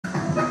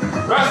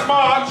Let's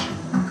march.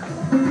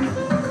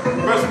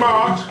 Let's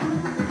march.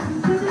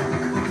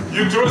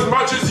 You do as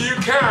much as you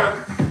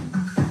can.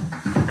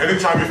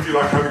 Anytime you feel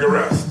like having a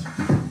rest,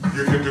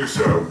 you can do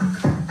so.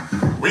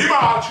 We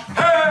march.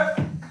 Hey!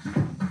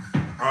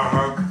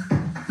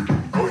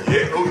 Oh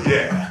yeah, oh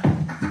yeah.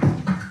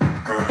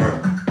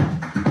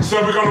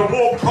 So we're gonna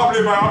walk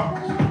probably about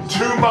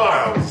 2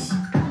 miles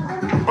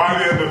by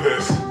the end of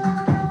this.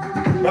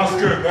 That's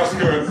good, that's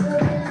good.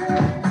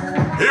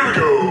 Here we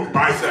go,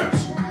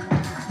 biceps.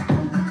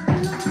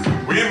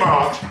 We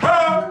march.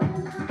 Hey!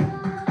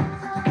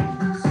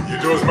 You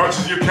do as much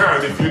as you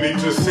can. If you need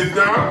to sit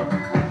down,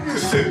 you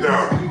sit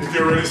down. If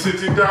you're already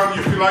sitting down,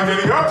 you feel like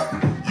getting up,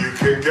 you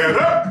can get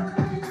up.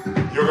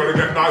 You're gonna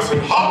get nice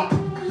and hot.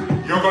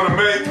 You're gonna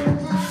make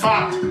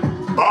fat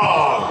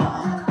bar.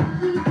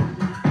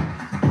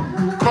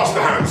 Cross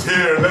the hands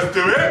here, let's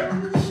do it.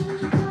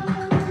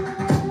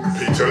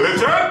 Peter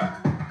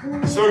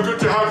Litton. So good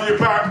to have you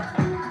back.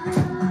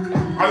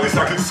 At least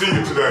I can see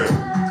you today.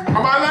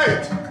 Am I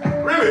late?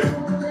 Really?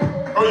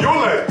 Oh,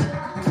 you're late.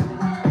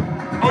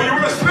 Oh, you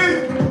were asleep?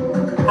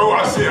 Oh,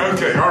 I see.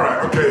 Okay, all right,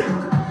 okay.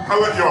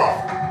 I'll let you off.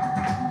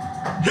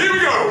 Here we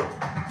go.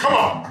 Come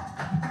on.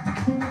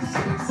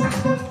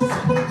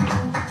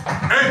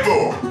 8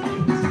 more.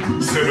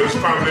 Simmons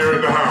family are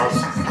in the house.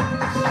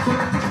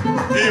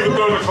 Even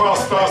though the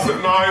class starts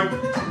at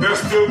 9, there's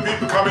still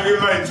people coming in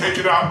late. Take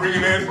it out, bring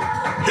it in.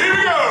 Here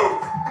we go.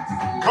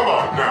 Come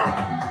on now.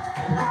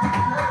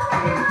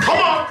 Come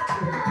on.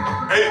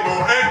 8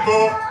 more, 8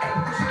 more.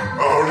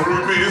 Oh,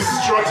 Ruby is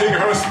strutting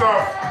her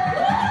stuff.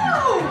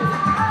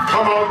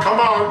 Come on, come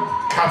on.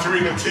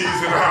 Katerina T's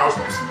in the house.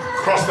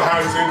 Cross the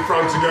hands in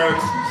front again.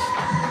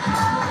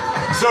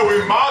 So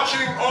we're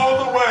marching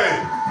all the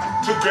way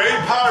to Gay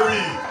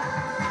Paris.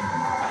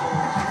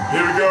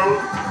 Here we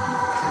go.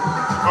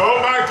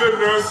 Oh my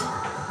goodness.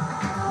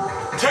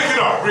 Take it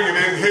up, bring it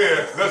in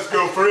here. Let's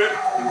go for it.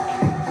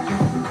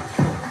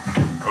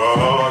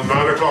 Oh,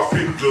 9 o'clock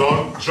feet.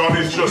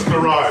 Johnny's just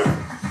arrived.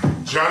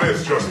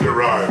 Janet's just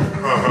arrived.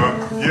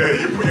 Yeah,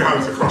 you put your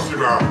hands across your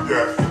mouth.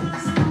 Yeah.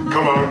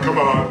 Come on, come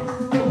on.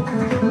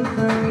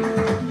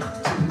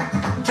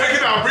 Take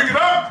it out, bring it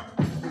up.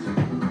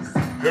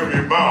 Here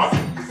we march.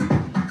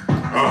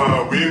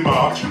 We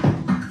march.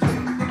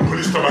 Put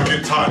your stomach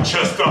in tight,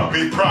 chest up,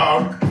 be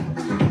proud.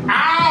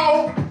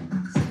 Ow!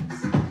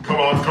 Come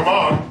on, come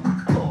on.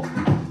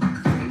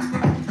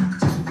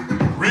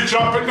 Reach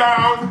up and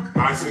down,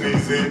 nice and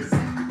easy.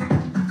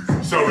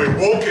 So we're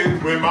walking,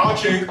 we're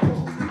marching.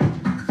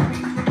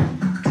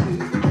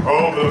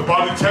 Oh, the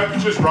body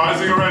temperature's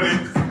rising already.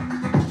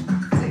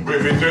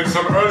 We've been doing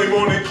some early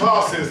morning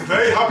classes.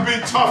 They have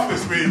been tough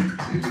this week.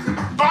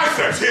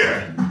 Biceps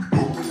here.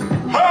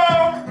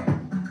 Help!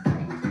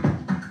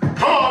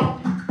 Come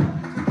on.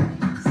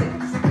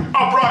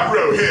 Upright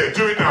row here.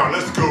 Do it now.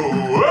 Let's go.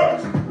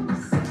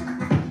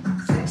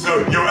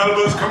 So your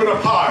elbows coming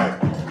up high.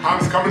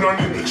 Hands coming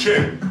underneath the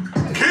chin.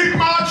 Keep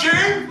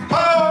marching.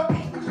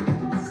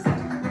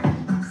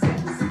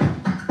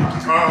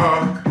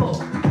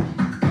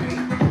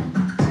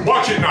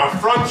 Watch it now.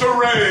 Frontal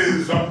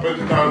raise. Up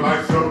and down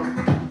like so.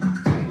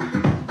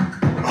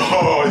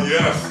 Oh,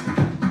 yes.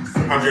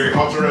 I'm getting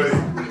hot already.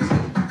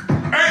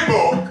 8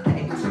 more.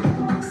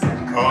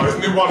 Oh,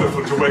 isn't it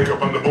wonderful to wake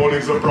up and the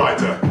mornings are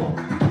brighter?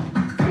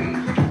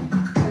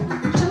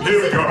 Here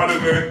we go. I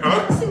don't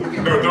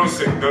know. No, don't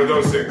sing. No,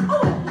 don't sing.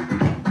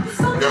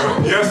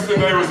 Yeah.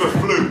 Yesterday was a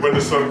fluke when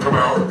the sun came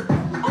out.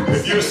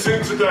 If you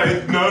sing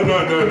today, no.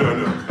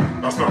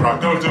 That's not right.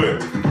 Don't do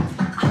it.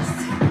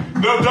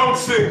 No, don't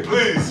sing,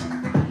 please.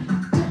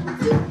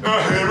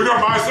 Here we go,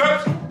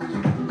 biceps.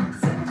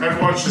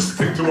 Everyone should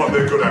stick to what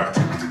they're good at. I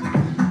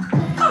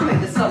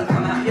made the sun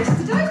come out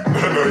yesterday.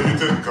 No, you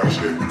didn't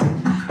actually.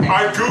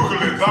 I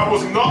Googled it. That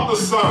was not the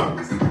sun.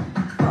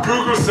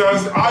 Google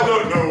says, I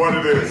don't know what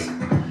it is.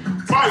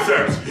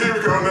 Biceps. Here we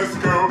go. Let's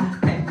go.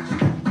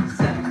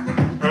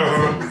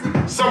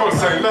 Someone's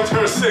saying, let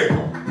her sing.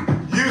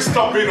 You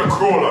stop being a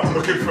crawler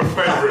looking for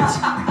favorites.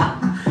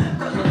 Got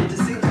nothing to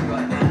sing to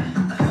right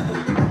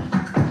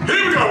now.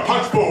 Here we go.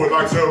 Punch forward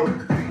like so.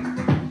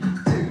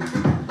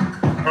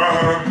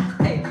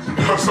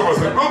 Someone's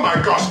saying, oh my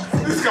gosh,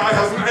 this guy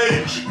has an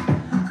age.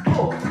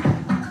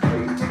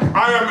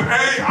 I am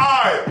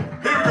AI.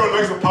 Here we go,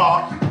 legs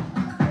apart.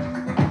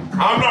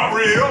 I'm not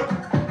real.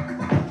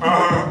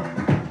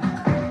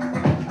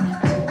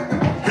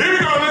 Here we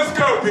go, let's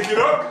go. Pick it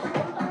up.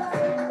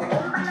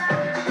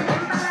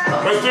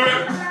 Let's do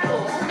it.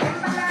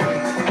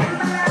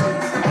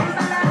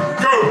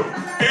 Go.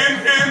 In,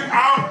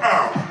 out,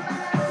 out.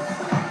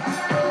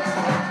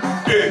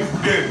 In,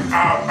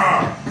 out,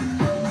 out.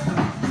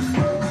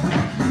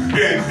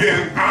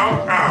 In,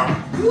 out, out.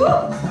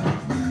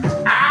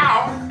 Ow.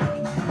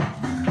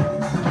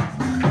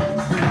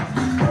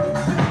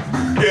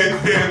 In,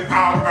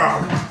 out,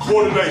 out.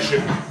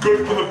 Coordination, good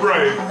for the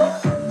brain.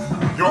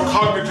 Your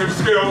cognitive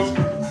skills.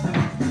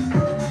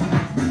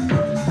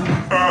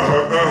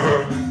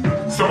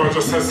 Someone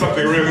just said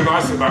something really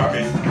nice about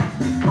me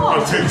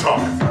on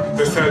TikTok.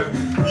 They said,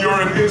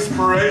 You're an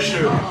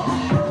inspiration. You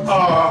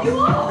are.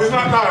 Isn't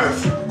that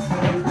nice?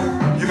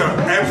 You know,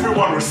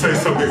 everyone would say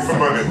something for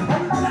money.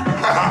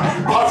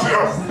 Pass it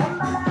up.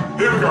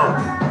 Here we go.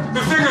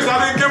 The thing is, I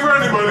didn't give her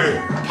any money.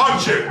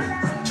 Punch it.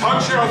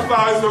 Touch your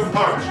thighs and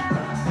punch.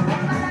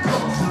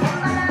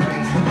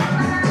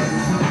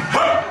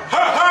 Ha,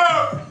 ha, ha.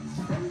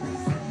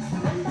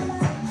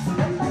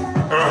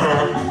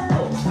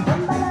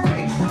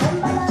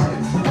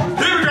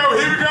 Here we go,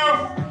 here we go.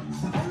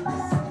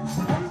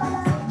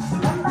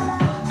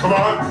 Come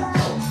on.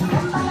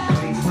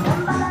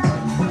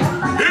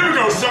 Here we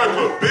go,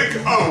 circle. Big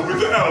O with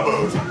the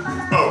elbows.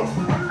 Oh,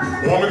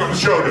 warming up the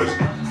shoulders.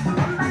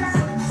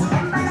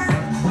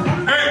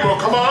 8 more,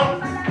 come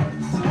on.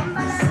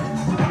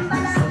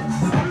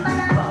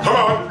 Come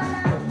on.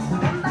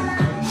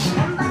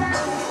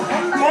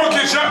 More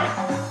kitchen.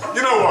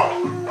 You know what?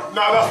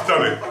 Now that's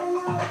done it.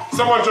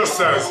 Someone just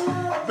says,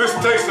 this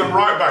takes them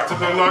right back to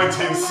the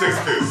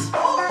 1960s.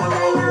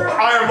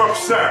 I am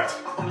upset.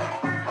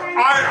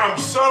 I am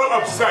so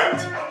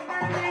upset.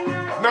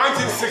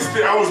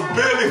 1960, I was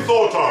barely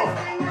thought of.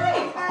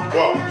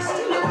 What?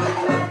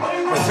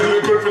 I still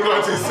look good for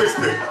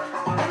 1960.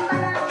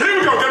 Here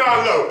we go, get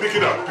out low. Pick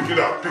it up, pick it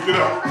up, pick it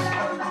up.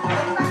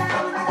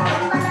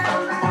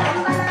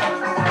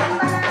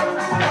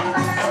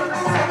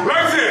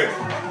 Legs in.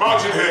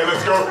 March it here,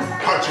 let's go.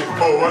 Punch it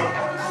forward.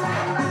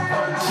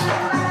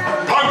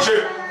 Punch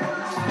it.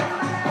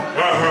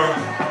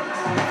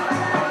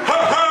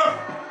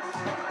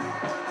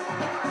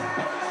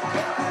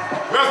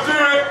 Let's do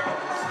it.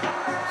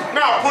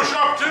 Now push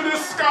up to the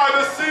sky,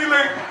 the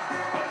ceiling.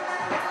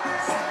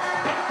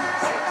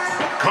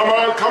 Come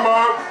on, come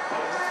on.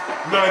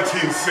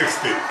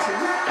 1960.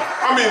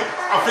 I mean,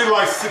 I feel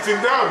like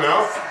sitting down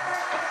now.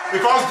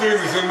 If I was doing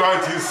this in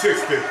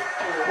 1960,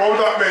 what would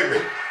that make me?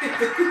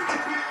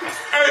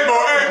 8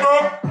 more, 8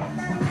 more.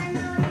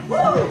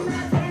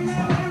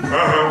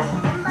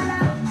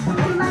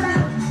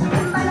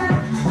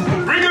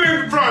 Bring it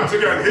in front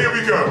again. Here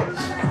we go.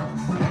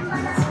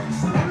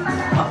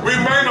 We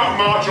may not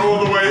march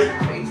all the way.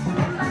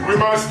 We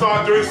might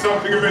start doing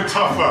something a bit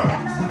tougher.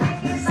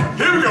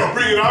 Here we go.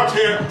 Bring it out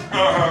here.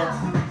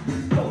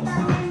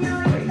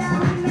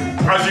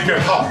 As you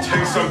get hot,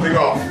 take something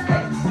off.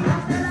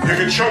 You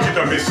can chuck it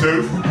at me,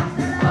 Sue.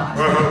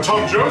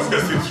 Tom Jones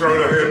gets it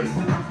thrown at him.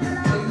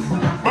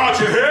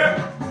 March it here.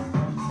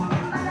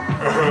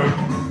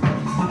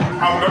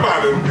 I've never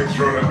had anything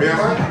thrown at me, have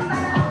I?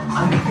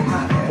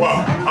 Well,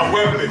 at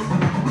Wembley.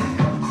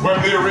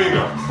 Wembley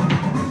Arena.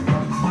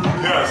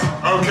 Yes,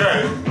 okay.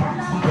 I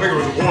think it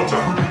was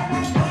water.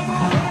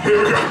 Here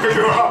we go, pick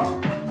it up.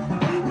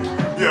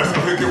 Yes, I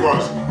think it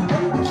was.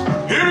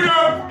 Here we go.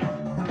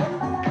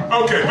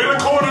 Okay, bit of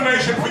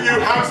coordination for you.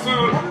 Hands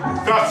to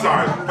that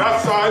side.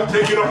 That side,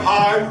 take it up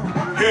high.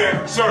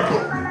 Here,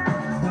 circle.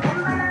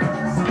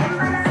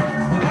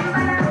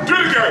 Do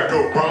it again. Go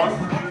 1,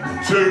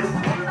 2,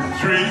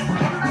 3,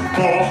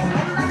 4,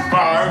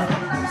 5,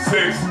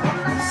 6,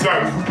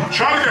 7.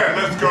 Try it again.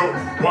 Let's go.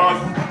 1,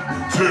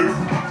 2,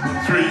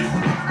 3,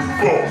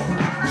 4.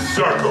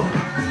 Circle.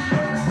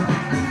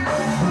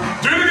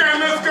 Do it again.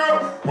 Let's go.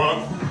 1,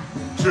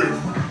 2,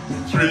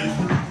 3,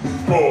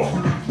 4.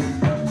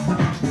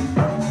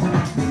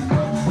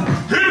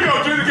 Here we go.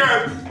 Do it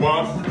again. 1,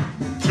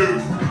 2.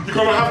 You're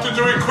gonna have to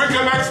do it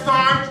quicker next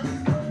time.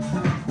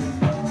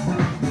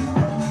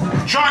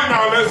 Try it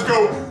now. Let's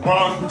go.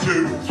 1,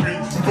 2, 3,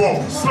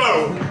 4. Slow.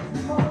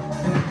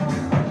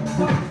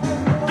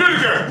 Do it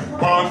again.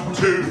 1,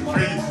 2,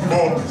 3,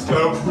 4.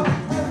 Slow.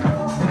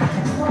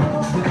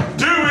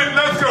 Do it.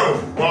 Let's go.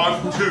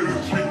 1, 2,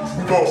 3,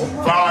 4,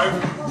 5,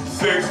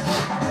 6,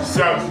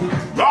 7.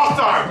 Last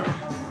time.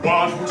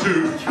 1,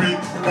 2, 3,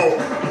 4.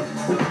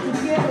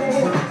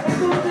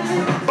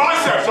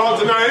 Biceps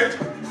alternate.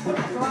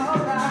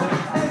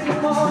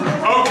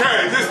 Okay,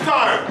 this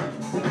time.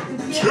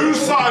 2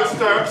 side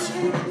steps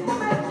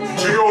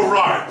to your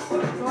right.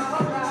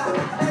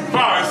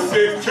 5,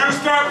 6, 2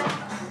 steps.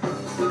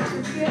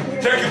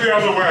 Take it the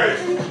other way.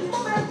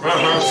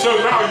 So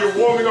now you're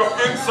warming up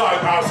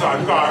inside,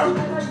 outside thigh.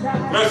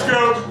 Let's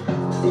go.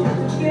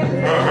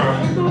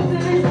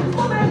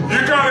 You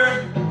got it.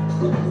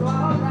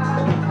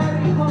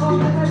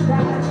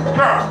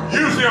 Now,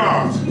 use the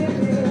arms.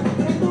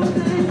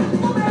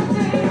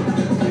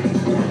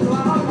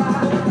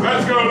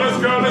 Let's go, let's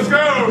go, let's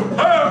go.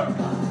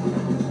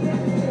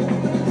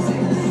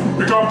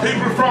 We got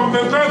people from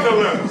the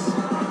Netherlands,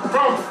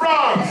 from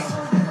France,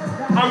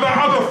 and the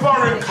other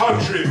foreign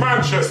country,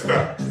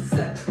 Manchester.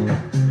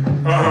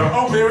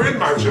 Oh, they're in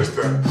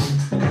Manchester.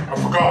 I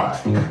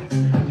forgot.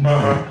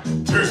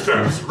 2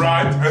 steps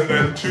right and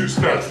then 2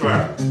 steps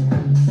left.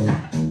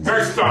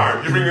 Next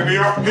time, you bring the knee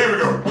up. Here we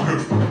go.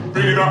 2.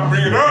 Bring it up,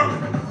 bring it up.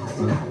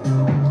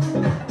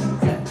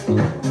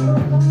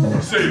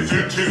 So you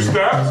do 2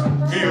 steps,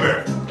 knee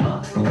lift.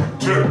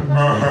 2.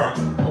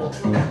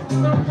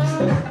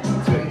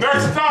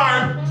 Next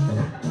time,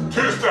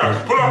 2 steps.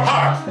 Pull up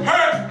high.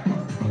 Hey!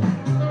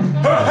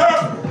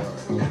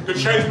 The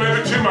change may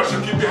be too much, so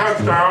keep your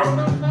hands down.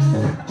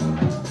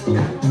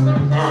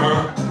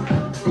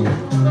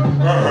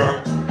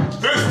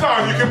 This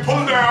time you can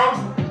pull down,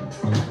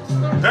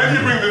 then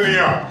you bring the knee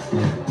up.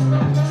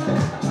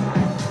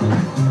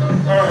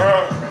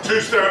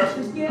 2 steps.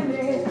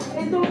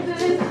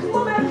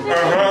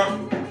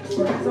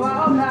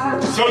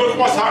 So look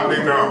what's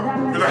happening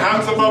now. With the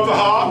hands above the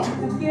heart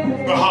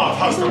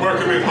has to work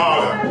a bit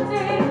harder.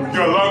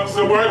 Your lungs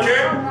are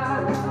working.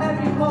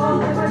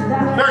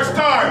 Next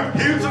time,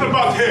 heel to the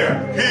butt here.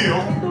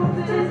 Heel.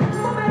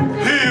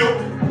 Heel.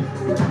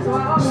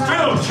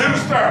 Still 2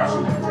 steps.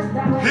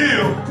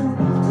 Heel.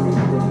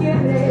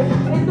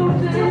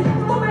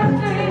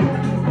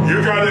 You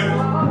got it.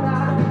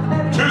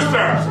 2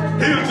 steps.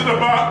 Heel to the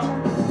butt.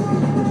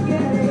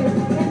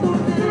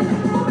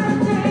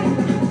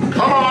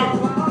 Come on.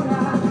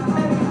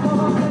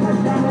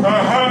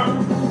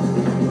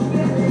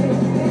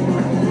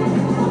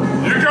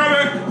 You got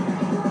it.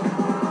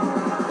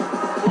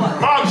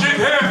 March it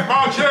here.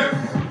 March it.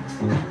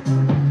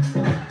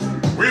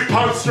 We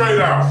punch straight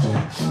out.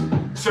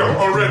 So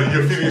already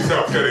you're feeling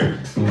yourself getting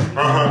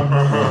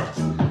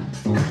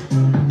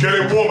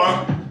getting warmer.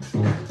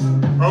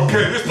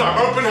 Okay, this time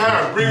open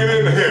hand, bring it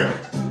in here.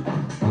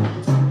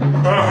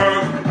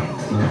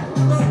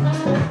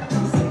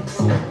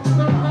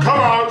 Come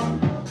on.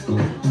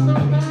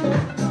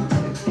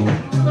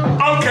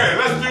 Okay,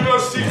 let's do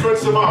those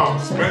sequence of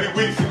arms. Many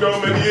weeks ago,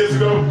 many years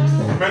ago,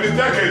 many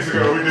decades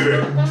ago we did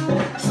it.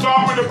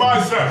 Start with the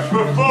biceps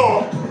for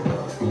 4.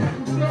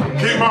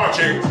 Keep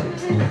marching.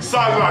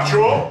 Side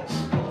lateral.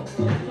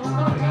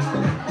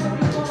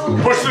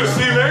 Push to the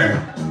ceiling.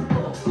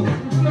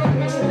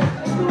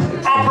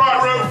 Upright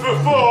row for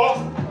 4.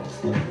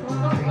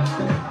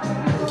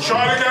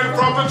 Try it again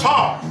from the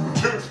top.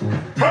 2.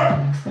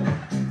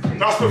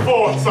 That's the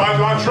 4th. Side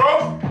lateral.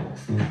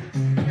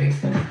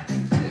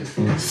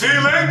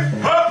 Ceiling.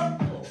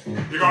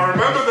 You gotta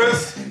remember this.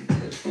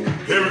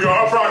 Here we go.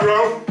 Upright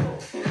row.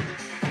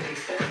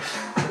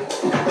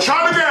 Try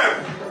it again.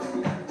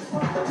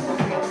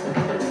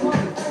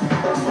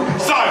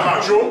 Side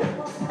lateral.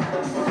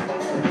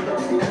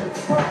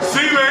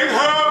 Ceiling,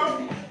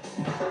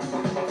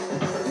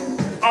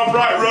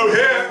 upright row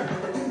here.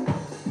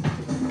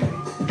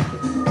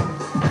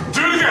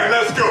 Do it again,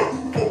 let's go.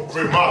 Oh,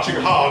 we're marching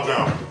hard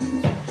now.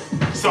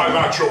 Side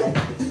lateral.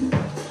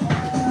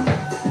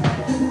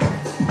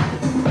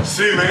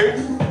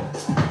 Ceiling.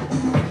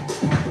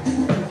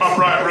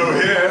 Upright row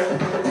here.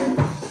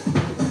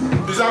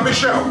 Is that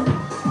Michelle?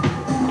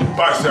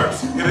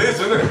 Biceps. It is,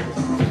 isn't it?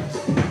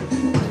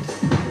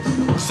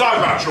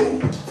 Side lateral.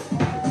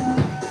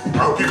 I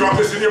hope you got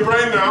this in your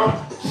brain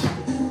now,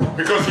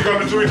 because you're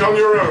going to do it on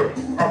your own.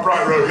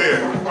 Upright row here.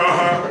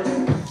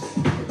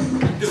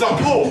 Is that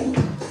pull?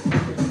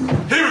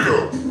 Here we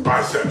go.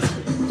 Biceps.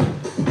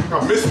 I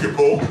missed you,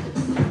 pull.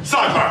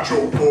 Side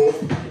lateral. 4,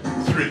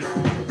 3,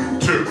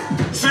 2.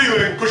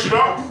 Ceiling. Push it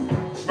up.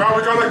 Now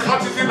we're going to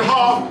cut it in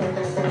half.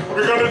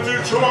 We're going to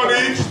do 2 on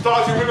each,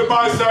 starting with the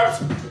biceps.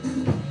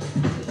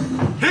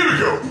 Here we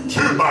go.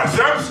 2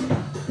 biceps.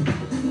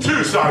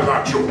 2 side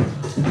lateral.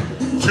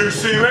 2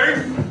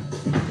 ceiling.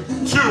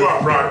 2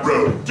 upright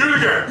row. Do it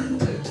again.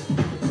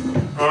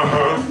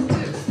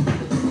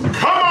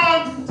 Come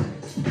on!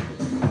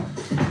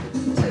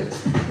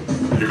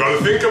 You gotta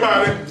think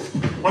about it.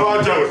 Well,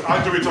 I don't. I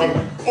do it on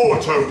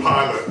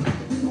autopilot.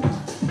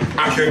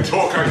 I can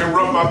talk, I can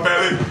rub my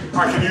belly,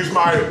 I can use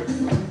my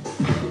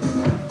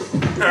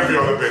every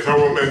other bit I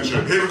won't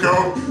mention. Here we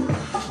go.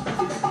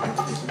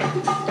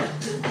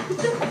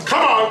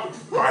 Come on!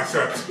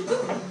 Biceps.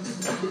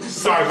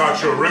 Side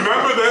lateral.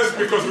 Remember this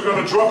because we're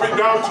going to drop it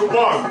down to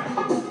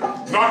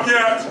 1. Not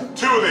yet.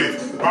 2 of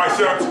these.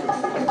 Biceps.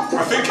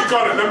 I think you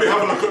got it. Let me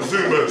have a look at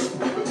Zoomers.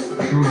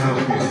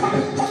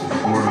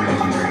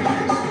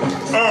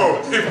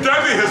 Oh, if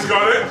Debbie has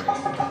got it,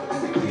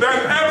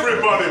 then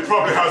everybody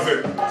probably has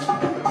it.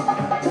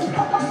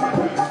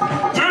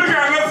 Do it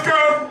again. Let's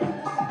go.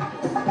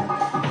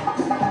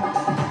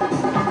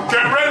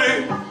 Get ready.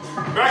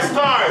 Next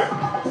time.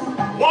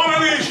 1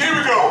 on each. Here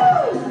we go.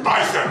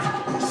 Biceps.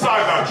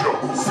 Side lateral,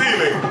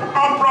 ceiling,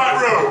 upright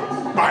row,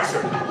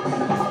 bicep.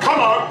 Come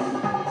on.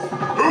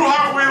 Who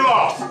have we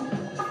lost?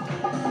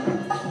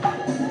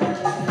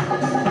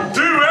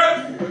 Do it.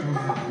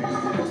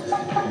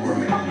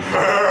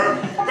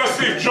 Let's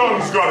see if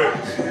John's got it.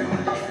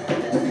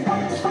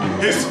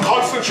 He's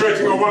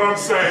concentrating on what I'm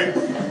saying.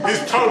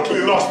 He's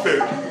totally lost it.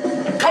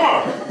 Come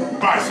on.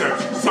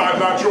 Biceps, side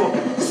lateral,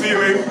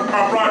 ceiling,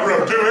 upright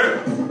row. Do it.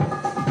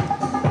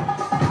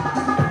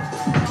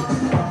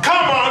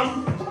 Come on.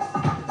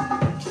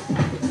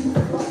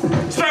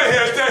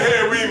 Stay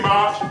here, we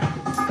march.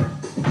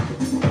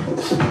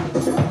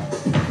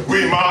 We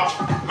march.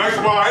 Legs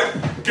wide,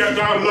 get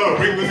down low,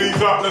 bring the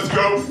knees up, let's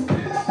go.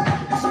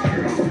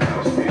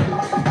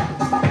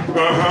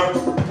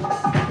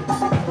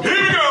 Here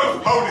we go,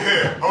 hold it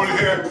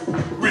here.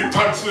 We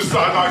punch to the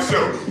side like so.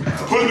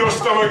 Pull your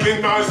stomach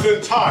in nice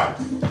and tight.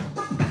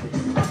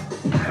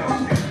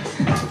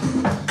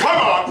 Come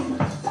on.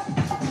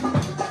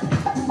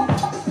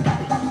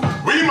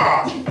 We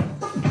march.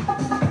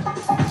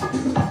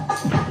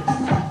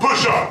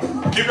 Push up.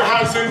 Keep your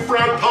hands in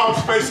front,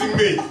 palms facing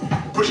me.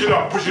 Push it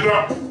up, push it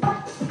up.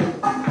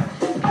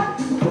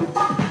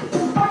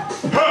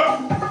 Huh.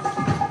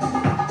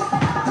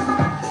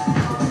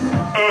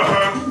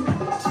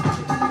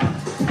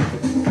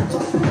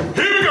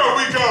 Here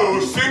we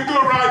go.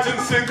 Single right and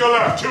single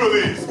left. 2 of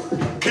these.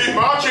 Keep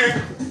marching.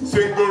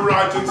 Single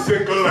right and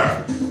single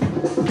left.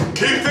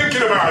 Keep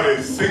thinking about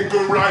it.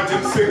 Single right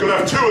and single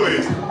left. 2 of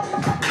these.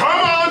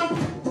 Come on.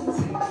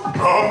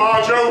 Oh,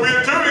 Marjo,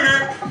 we're doing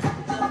it.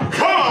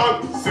 Come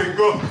on.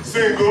 Single,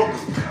 single,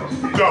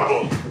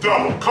 double,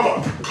 double. Come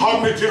on.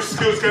 Cognitive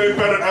skills getting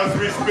better as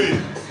we speak.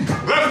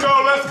 Let's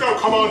go, let's go.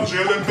 Come on,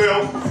 Jill and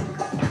Bill.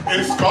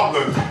 In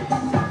Scotland.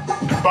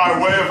 By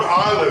way of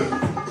Ireland.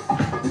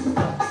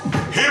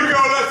 Here we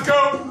go, let's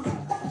go.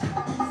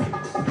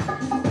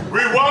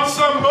 We want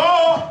some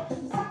more.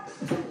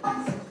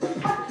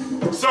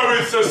 So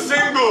it's a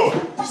single,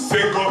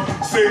 single,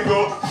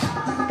 single,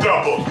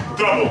 double,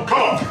 double.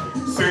 Come on.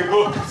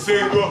 Single,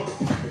 single.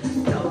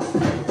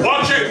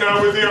 Watch it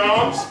now with the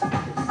arms.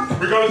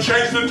 We're going to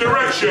change the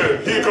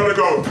direction. Here, going to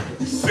go.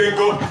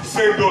 Single,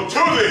 single. 2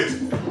 of these.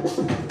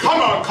 Come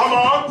on, come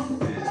on.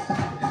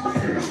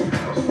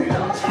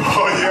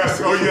 Oh yes,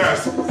 oh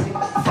yes.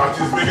 Fat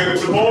is beginning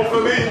to ball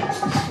for me.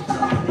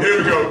 Here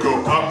we go,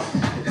 go up.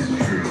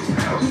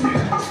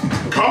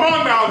 Come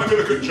on now, let me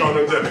look at John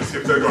and Debbie, see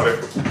if they got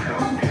it.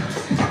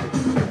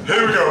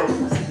 Here we go.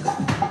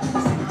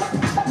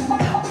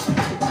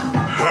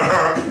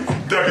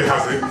 Debbie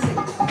has it.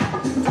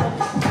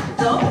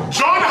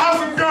 John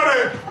hasn't got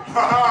it.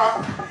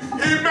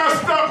 He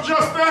messed up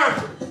just then.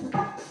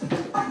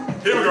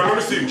 Here we go, let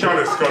me see if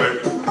Janice got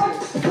it.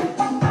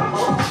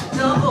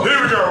 Here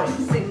we go.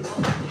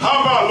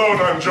 How about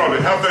Lona and Johnny?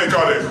 Have they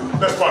got it?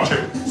 Let's watch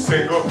it.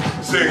 Single,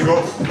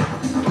 single.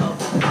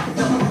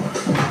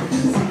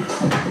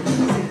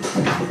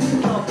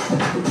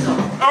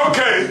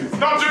 Okay,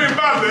 not doing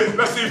badly.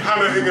 Let's see if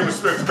Hannah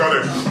Ingham-Smith got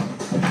it.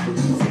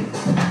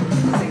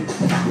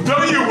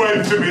 Don't you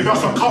wave to me,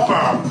 that's a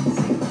cop-out.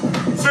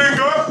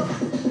 Single.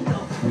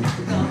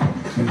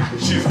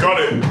 She's got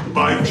it.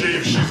 By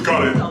Jeeves, she's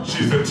got it.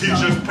 She's a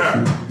teacher's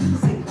pet.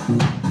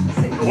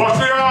 Watch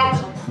the arms.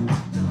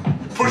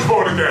 Push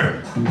forward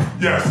again.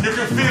 Yes, you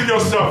can feel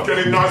yourself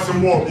getting nice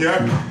and warm,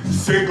 yeah?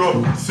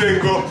 Single,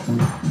 single,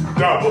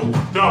 double,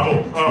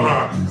 double.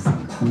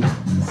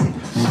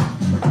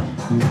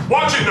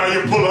 Watch it now,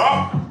 you pull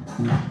up,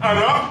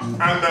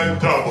 and then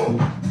double.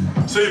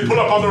 So you pull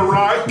up on the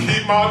right,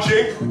 keep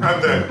marching,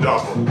 and then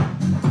double.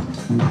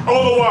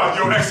 All the while,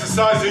 you're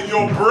exercising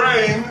your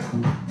brain,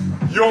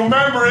 your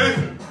memory,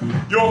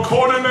 your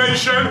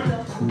coordination.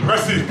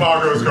 Let's see if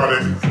Margot's got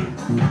it.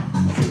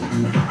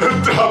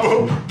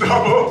 Double,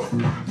 double.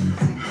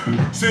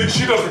 See,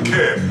 she doesn't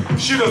care.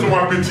 She doesn't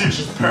want to be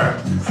teacher's pet.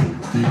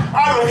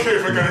 I don't care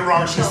if I get it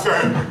wrong, she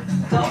said.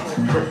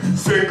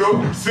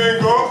 Single,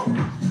 single.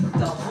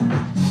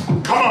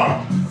 Come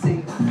on.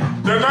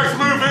 The next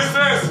move is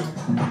this.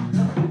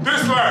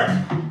 This leg.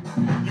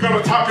 You're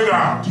going to tap it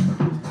out.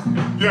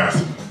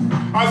 Yes.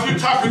 As you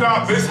tap it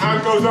out, this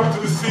hand goes up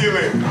to the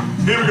ceiling.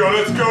 Here we go,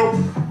 let's go.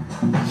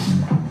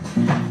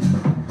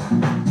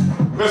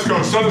 Let's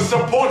go. So the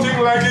supporting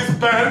leg is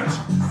bent.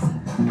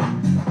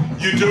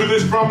 You do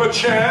this from a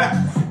chair,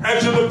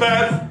 edge of the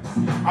bed,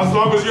 as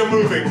long as you're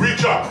moving.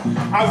 Reach up.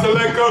 As the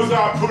leg goes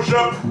out, push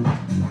up.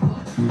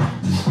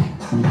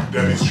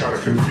 Debbie's trying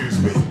to confuse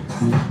me.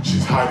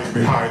 She's hiding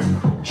behind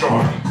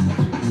John.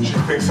 She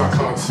thinks I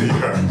can't see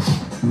her.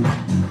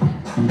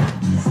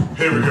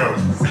 Here we go.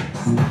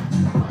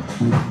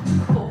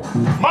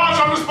 March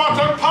on the spot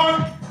and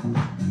punch.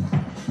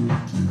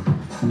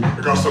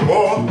 We got some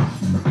more.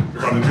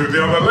 We're going to do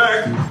the other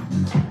leg.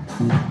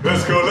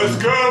 Let's go, let's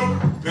go.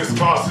 This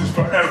class is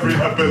for every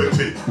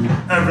ability.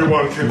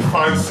 Everyone can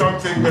find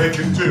something they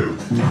can do.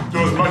 Do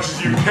as much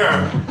as you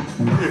can.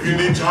 If you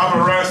need to have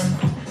a rest,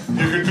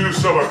 you can do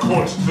so at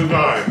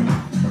 8:45.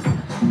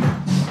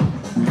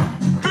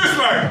 This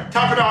leg,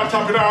 tap it out,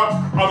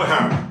 other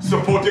hand.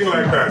 Supporting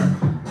leg bend.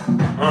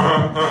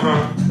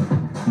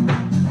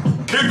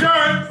 Keep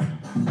going.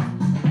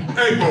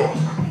 8 more.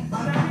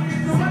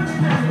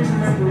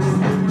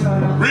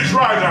 Reach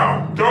right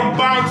down. Don't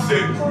bounce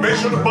it. Make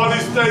sure the body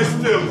stays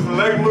still. The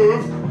leg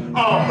move,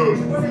 arm move.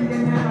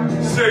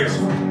 6,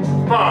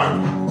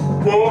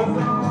 5, 4,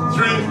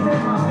 3.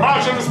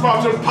 March on the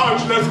spot and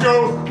punch. Let's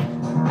go.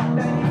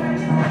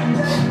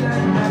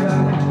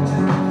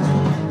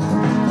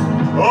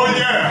 Oh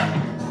yeah.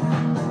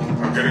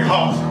 I'm getting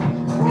hot.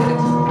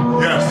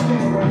 Yes.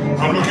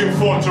 I'm looking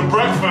forward to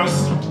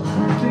breakfast.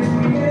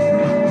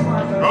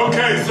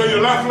 Okay, so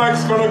your left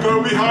leg's gonna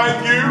go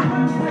behind you.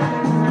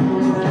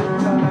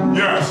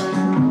 Yes.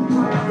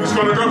 It's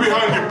gonna go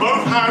behind you.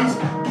 Both hands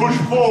push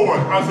forward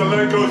as the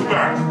leg goes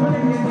back.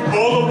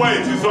 All the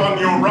weight is on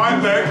your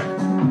right leg.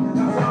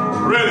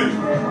 Ready?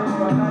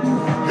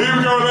 Here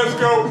we go, let's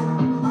go.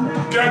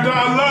 Get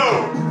down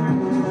low.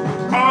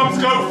 Arms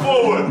go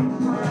forward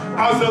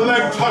as the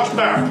leg touch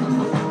back.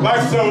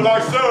 Like so,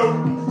 like so.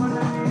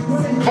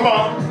 Come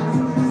on.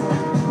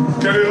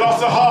 Getting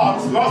lots of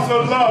hearts, lots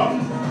of love.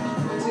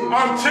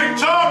 On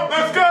TikTok,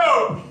 let's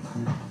go.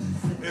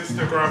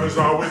 Instagrammers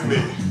are with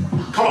me.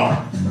 Come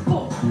on.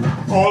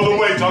 All the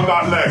weight on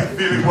that leg.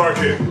 Feel it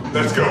working.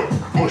 Let's go.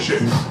 Push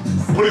it.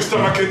 Put your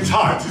stomach in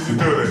tight as you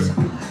do this.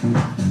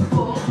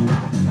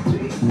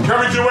 Can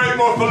we do 8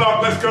 more for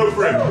luck? Let's go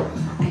for it.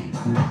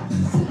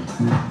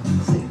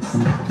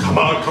 Come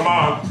on, come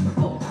on.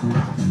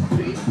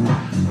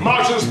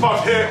 March on the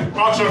spot here.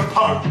 March on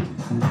punch.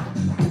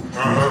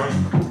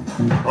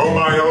 Oh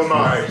my, oh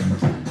my.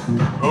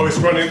 Oh, it's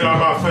running down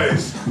my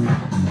face.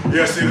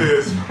 Yes, it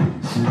is.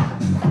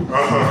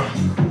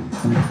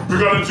 We're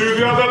gonna do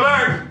the other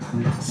leg.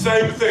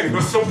 Same thing.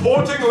 The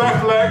supporting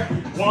left leg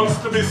wants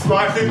to be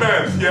slightly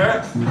bent,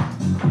 yeah?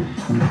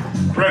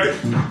 Ready?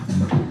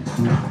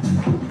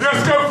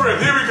 Let's go for it.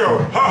 Here we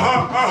go.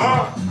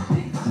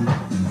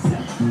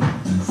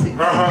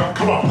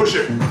 Come on, push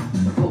it.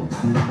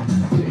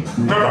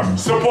 No,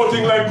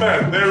 supporting leg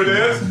bend. There it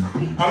is.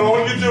 And all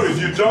you do is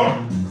you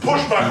don't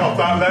push back off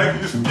that leg.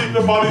 You just keep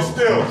the body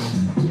still.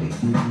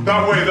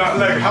 That way, that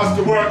leg has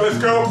to work. Let's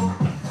go.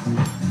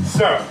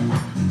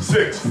 7,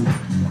 6,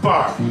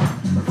 5,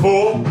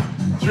 4,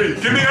 3.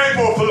 Give me 8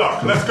 more for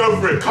luck. Let's go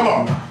for it. Come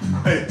on.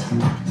 8,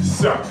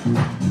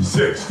 7,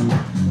 6,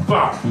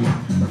 5,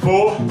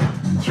 4,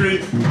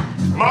 3.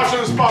 March on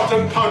the spot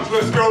and punch.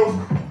 Let's go.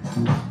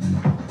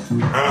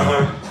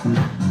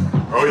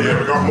 Oh yeah,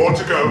 we got more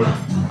to go.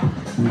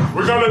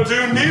 We're gonna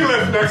do knee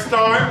lift next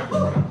time.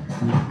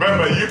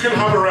 Remember, you can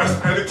have a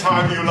rest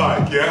anytime you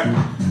like, yeah?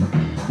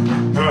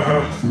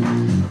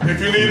 If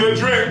you need a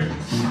drink,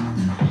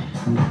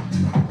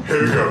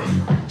 here we go.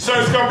 So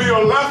it's gonna be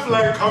your left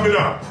leg coming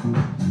up.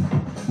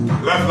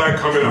 Left leg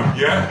coming up,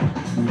 yeah?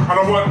 And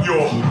I want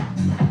your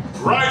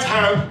right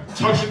hand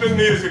touching the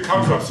knee as it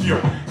comes up. So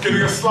you're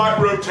getting a slight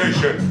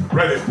rotation.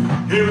 Ready?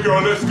 Here we go,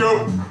 let's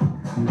go.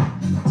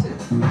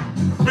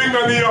 Bring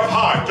the knee up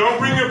high. Don't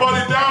bring your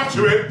body down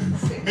to it.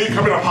 Knee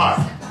coming up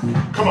high.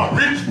 Come on,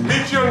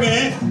 reach your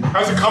knee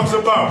as it comes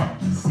above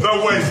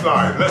the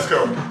waistline. Let's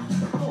go.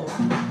 4,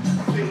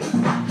 3, 2.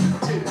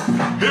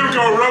 Here we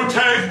go,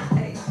 rotate.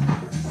 8,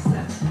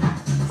 7,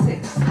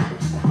 6,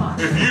 5.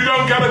 If you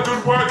don't get a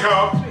good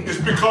workout, it's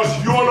because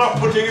you're not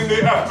putting in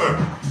the effort.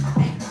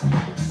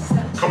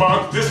 Come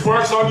on, this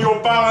works on your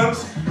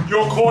balance,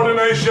 your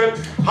coordination.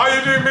 How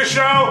you doing,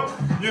 Michelle?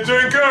 You're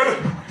doing good.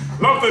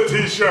 Love the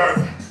t-shirt.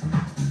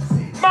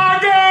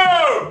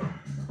 Margot!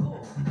 4,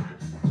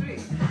 3.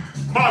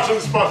 March on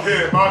the spot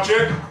here, march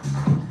in.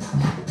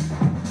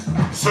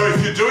 So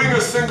if you're doing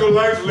a single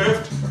leg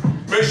lift,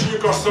 make sure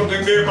you've got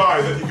something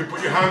nearby that you can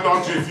put your hand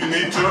onto if you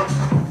need to.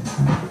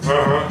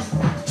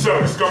 So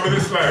it's gonna be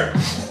this leg.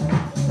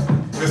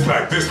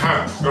 This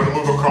hand is gonna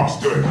move across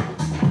to it.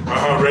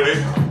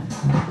 Ready?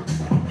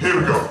 Here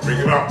we go, bring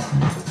it up.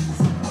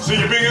 So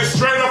you bring it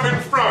straight up in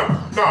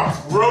front. Now,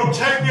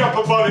 rotate the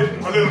upper body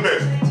a little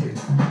bit.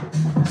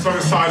 So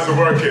the sides are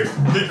working.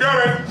 Keep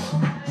going.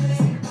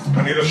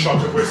 I need a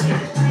shot of whiskey.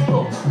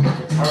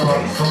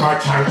 For my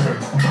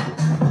tangent.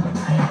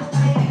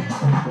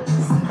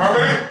 How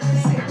many?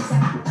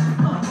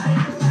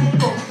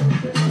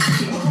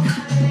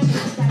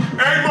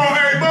 8 more,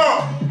 8 more.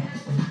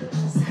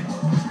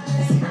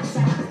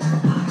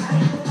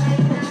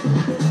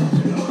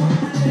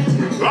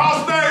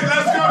 Last 8,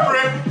 let's go for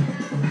it.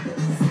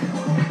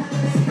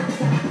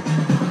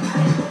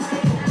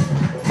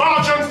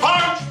 March and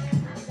punch.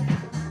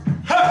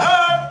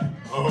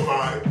 Oh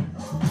my.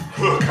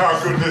 Look how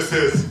good this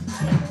is.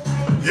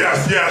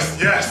 Yes, yes,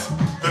 yes.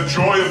 The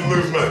joy of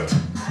movement.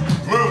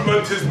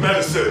 Movement is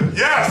medicine.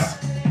 Yes.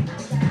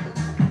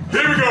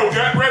 Here we go.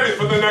 Get ready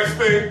for the next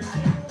thing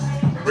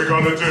we're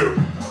going to do.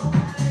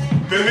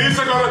 The knees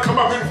are going to come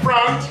up in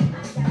front.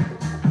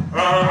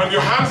 And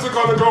your hands are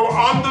going to go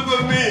under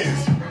the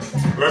knees.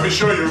 Let me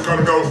show you. We're going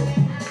to go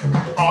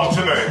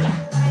alternate.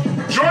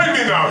 Join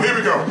me now. Here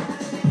we go.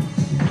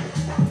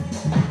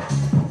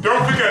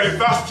 Don't forget, if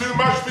that's too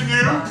much for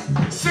you,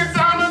 sit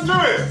down and do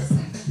it.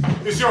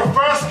 It's your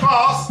first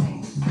class.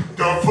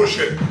 Don't push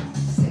it. 6,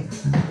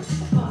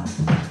 5,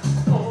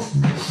 4,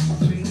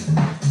 3, 2.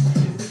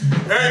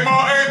 8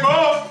 more, 8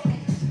 more.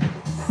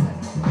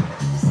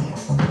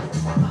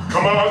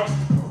 Come on.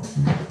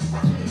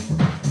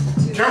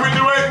 Can we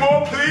do 8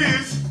 more,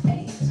 please?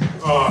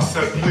 Oh, I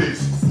said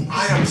please.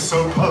 I am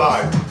so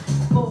polite.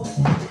 4,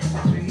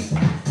 3.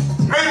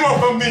 8 more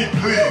for me,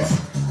 please.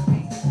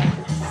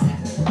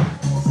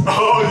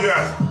 Oh,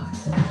 yes.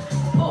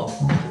 4,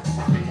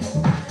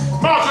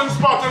 3. March and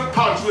spot and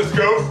punch, let's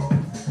go.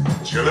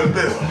 Jill and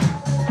Bill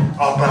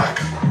are back.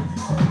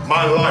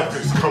 My life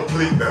is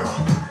complete now.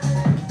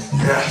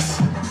 Yes.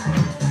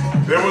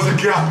 There was a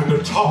gap in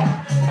the top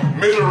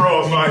middle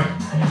row of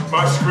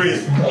my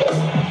screen.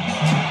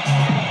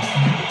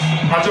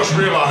 I just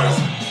realized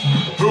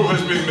who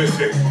has been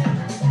missing.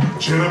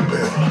 Jill and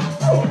Bill.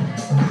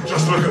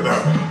 Just look at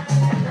them.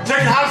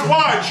 Take your hands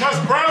wide,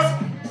 chest press.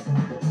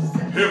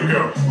 Here we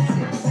go.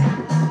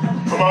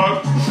 Come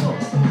on. 4,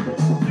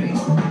 3, 2.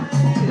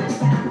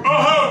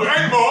 Oh,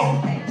 8 more.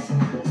 8,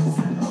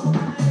 7,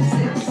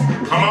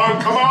 6, Come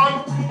on, come on.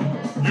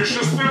 You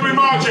should still be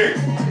marching.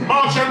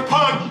 March and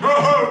punch.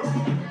 Oh.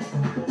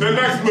 The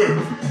next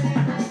move.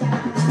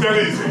 It's dead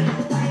easy.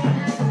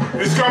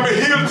 It's going to be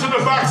heel to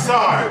the back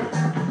side.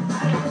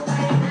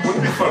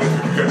 Wouldn't it be funny if we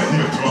could get the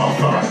heel to our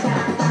thigh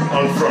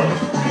on front?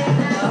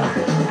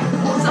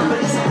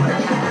 Somebody somewhere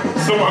can.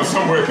 Someone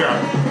somewhere can.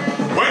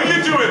 When you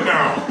do it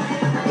now,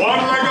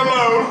 one leg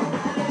alone,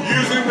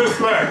 using this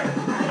leg.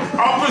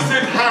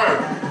 Opposite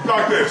hand,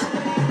 like this.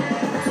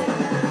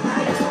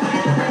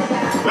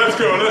 Let's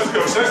go, let's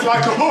go. So it's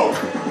like a hook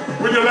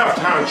with your left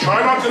hand. Try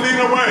not to lean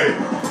away.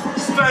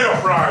 Stay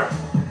upright.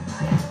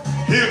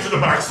 Heel to the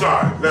back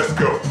side. Let's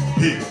go.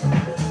 Heel.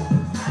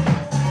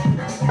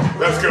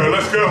 Let's go,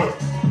 let's go.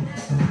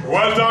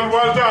 Well done,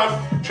 well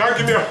done. Try and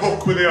give me a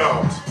hook with the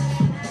arms.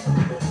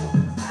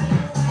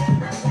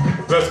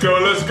 Let's go,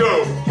 let's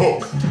go.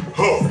 Hook,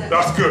 hook.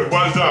 That's good,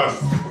 well done.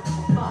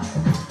 5,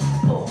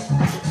 4,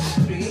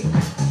 3,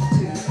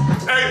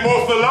 2, 8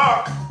 more for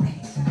luck.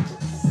 8,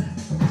 7,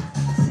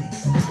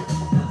 6,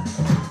 5,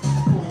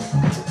 4,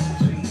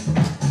 3.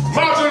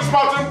 Martin,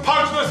 Spartan,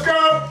 punch, let's go.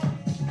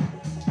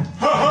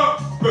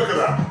 Look at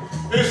that.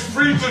 It's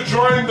free to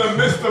join the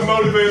Mr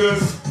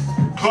Motivators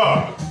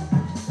Club.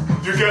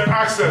 You get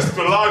access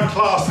to live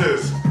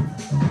classes.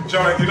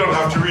 Janet, you don't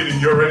have to read it.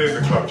 You're already in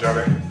the club,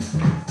 Janet.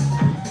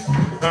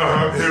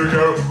 Here we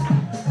go.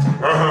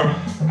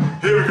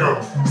 Here we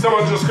go.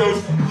 Someone just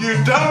goes,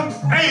 you don't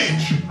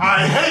age.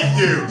 I hate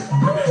you.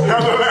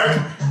 Have the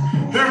leg.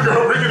 Here we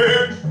go. Bring it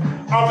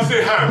in.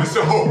 Opposite hand. It's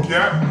a hook,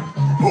 yeah?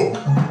 Hook.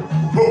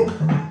 Hook.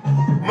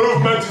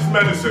 Movement is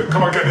medicine.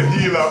 Come on, get the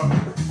heel up.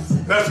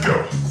 Let's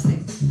go.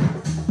 6,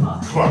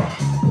 5, Come on.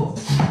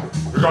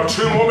 4. We've got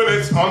 2 more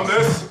minutes on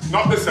this,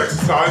 not this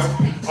exercise,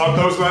 on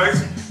those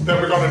legs.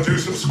 Then we're going to do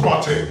some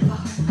squatting.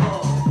 5,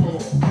 4,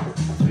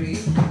 3,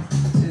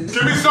 2.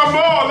 Give me some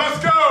more, let's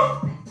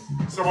go!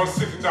 Someone's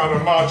sitting down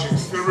and marching,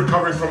 still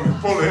recovering from the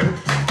full hip.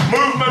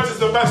 Movement is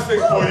the best thing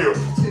for you.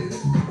 2.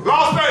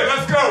 Last 8,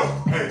 let's go!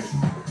 8,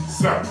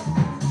 7,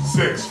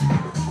 6,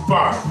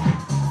 5,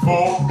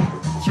 4,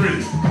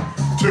 3,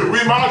 2.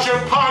 We march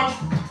and punch.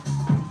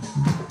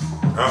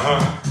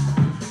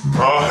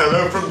 Oh,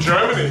 hello from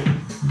Germany.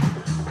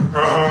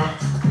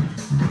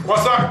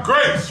 What's that?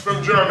 Grace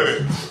from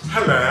Germany.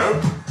 Hello.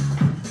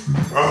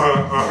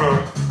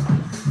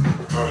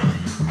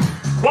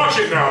 Watch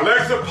it now,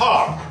 legs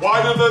apart,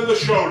 wider than the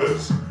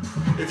shoulders.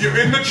 If you're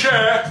in the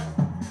chair,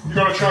 you're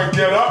gonna try and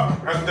get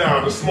up and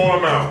down, a small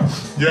amount.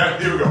 Yeah,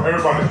 here we go,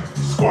 everybody,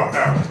 squat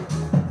down.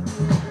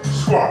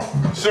 Squat.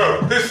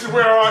 So, this is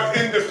where our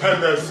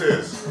independence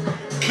is.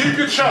 Keep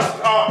your chest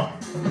up.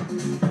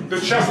 The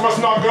chest must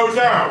not go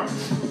down.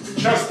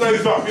 Chest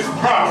stays up, it's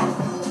proud,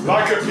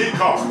 like a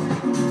peacock.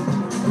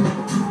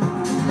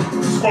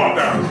 Squat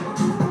down.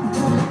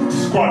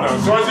 Squat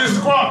down. So as you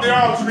squat, the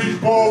arms reach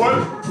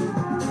forward.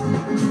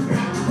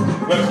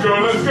 Let's go,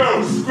 let's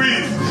go.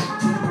 Squeeze.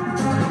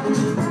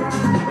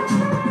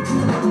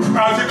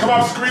 As you come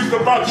up, squeeze the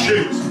butt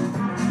cheeks.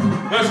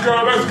 Let's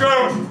go, let's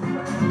go.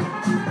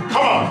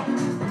 Come on.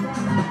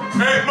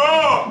 8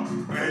 more.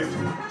 8,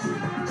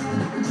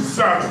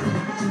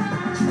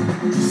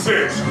 7,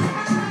 6,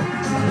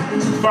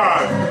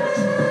 5,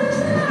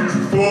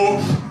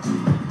 4,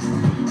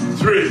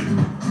 3,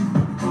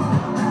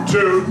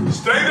 2.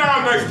 Stay down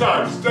next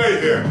time.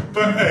 Stay here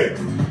for 8,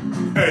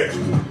 8,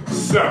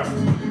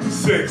 7,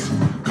 6.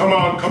 Come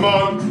on, come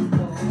on.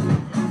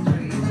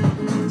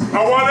 I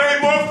want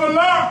 8 more for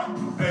luck.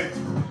 8,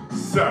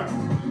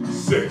 7,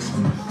 6,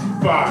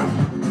 5,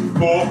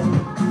 4,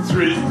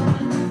 3,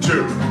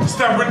 2.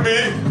 Step with me.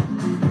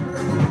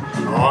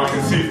 Oh, I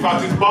can see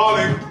fat is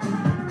balling.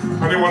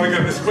 I didn't want to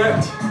get this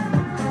wet.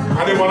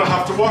 I didn't want to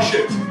have to wash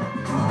it.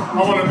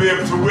 I want to be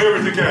able to wear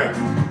it again.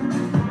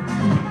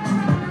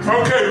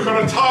 Okay, we're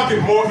going to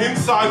target more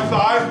inside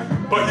thigh,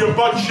 but your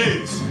butt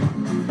cheeks.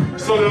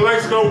 So the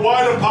legs go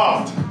wide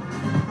apart.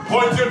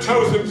 Point your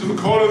toes into the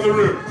corner of the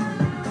room.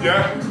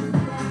 Yeah?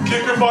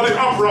 Keep your body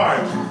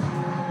upright.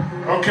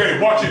 Okay,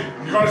 watch it.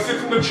 You're going to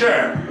sit in the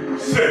chair.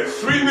 Sit.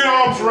 Swing the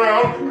arms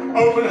around.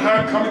 Open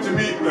hand coming to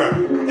meet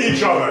them.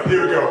 Each other.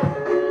 Here we go.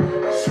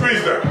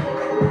 Squeeze them.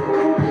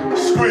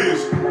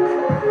 Squeeze.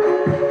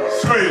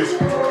 Squeeze.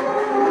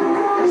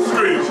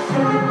 Squeeze.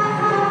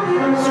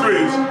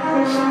 Squeeze.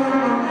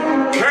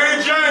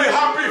 KJ,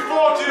 happy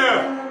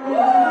 40th!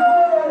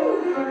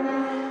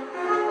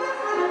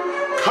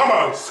 Come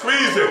on,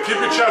 squeeze it. Keep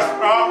your chest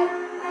up.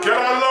 Get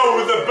on low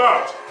with the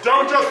butt.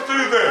 Don't just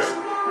do this.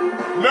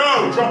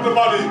 No, drop the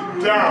body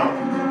down,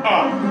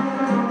 up,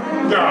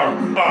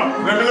 down, up.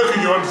 Let me look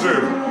at you on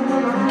Zoom.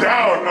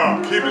 Down,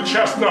 up. Keep the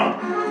chest up.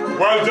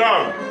 Well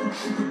done.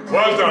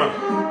 Well done.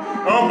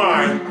 Oh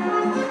my.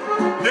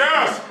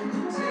 Yes.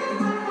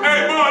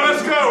 8 more,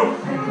 let's go.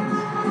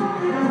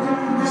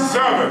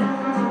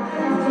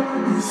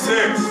 7,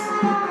 6,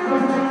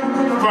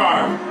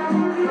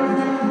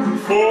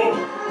 5, 4,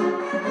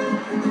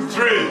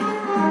 3,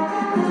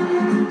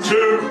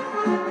 2,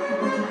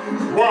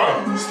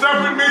 1. Step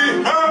with me,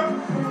 huh?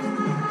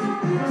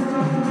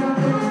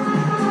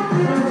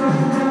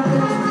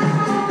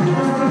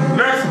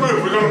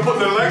 We're going to put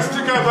the legs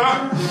together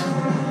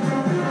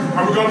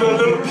and we're going to do a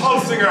little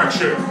pulsing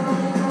action.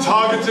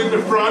 Targeting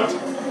the front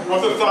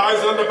of the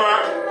thighs and the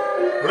back.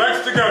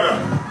 Legs together.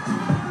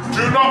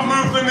 Do not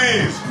move the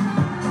knees.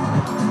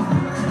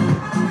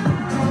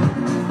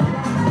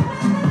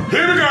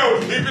 Here we go.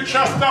 Keep your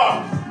chest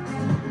up.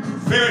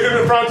 Feel it in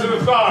the front of the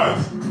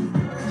thighs.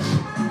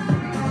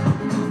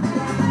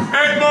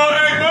 8 more,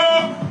 8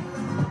 more.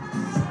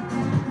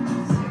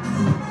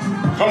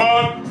 Come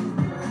on.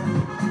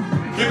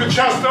 Keep the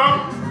chest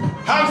up.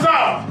 Hands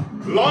up.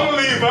 Long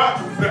lever.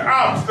 The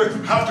abs that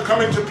have to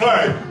come into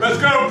play. Let's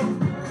go.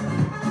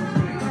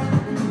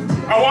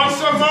 I want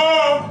some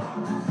more.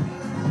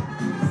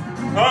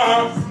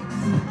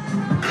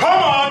 Come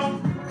on.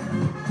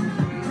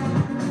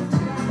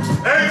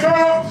 8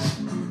 more.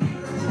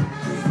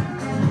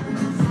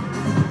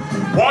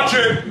 Watch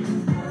it.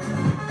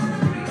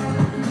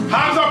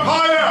 Hands up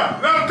higher.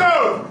 Let's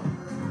go.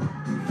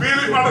 Feel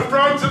it on the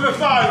front of the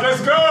thighs.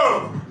 Let's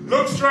go.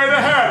 Look straight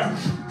ahead.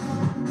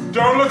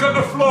 Don't look at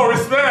the floor.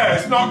 It's there.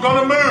 It's not going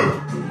to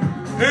move.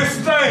 It's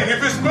staying.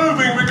 If it's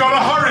moving, we got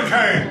a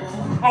hurricane.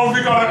 Oh,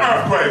 we got an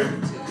earthquake.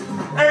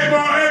 8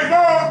 more, 8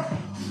 more.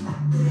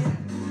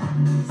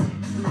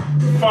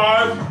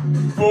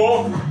 5,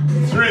 4,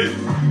 3.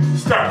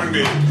 Step with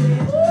me.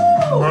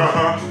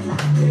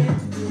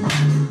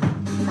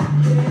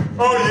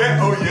 Oh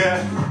yeah, oh yeah.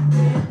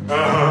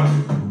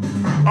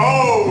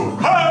 Oh,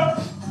 huh.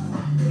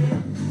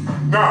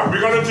 Now we're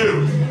gonna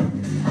do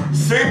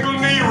single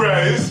knee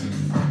raise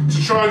to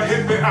try and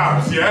hit the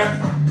abs, yeah?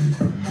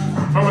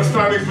 From a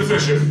standing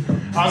position.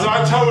 As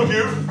I told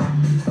you,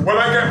 when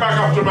I get back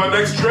after my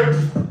next trip,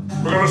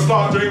 we're gonna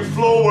start doing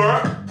floor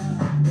work.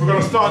 We're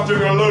gonna start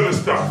doing a load of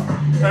stuff.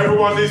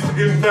 Everyone needs to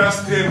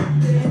invest in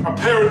a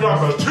pair of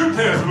dumbbells. 2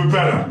 pairs would be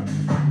better.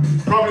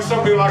 Probably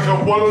something like a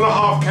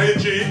 1.5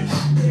 kg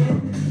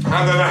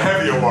and then a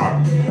heavier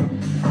one.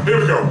 Here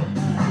we go.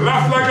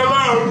 Left leg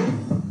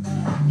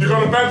alone. You're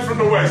gonna bend from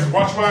the waist.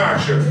 Watch my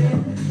action.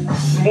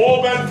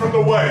 Small bend from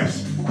the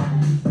waist.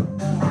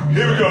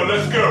 Here we go,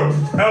 let's go.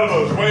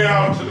 Elbows way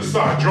out to the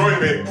side. Join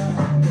me.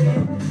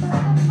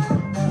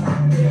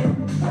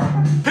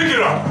 Pick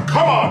it up.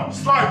 Come on.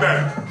 Slight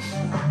bend.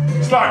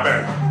 Slight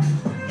bend.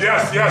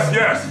 Yes, yes,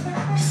 yes.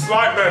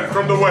 Slight bend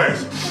from the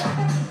waist.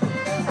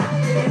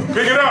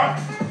 Pick it up.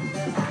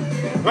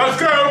 Let's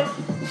go.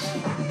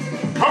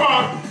 Come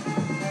on.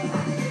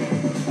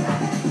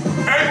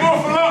 8 more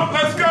for up.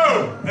 Let's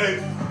go. 8,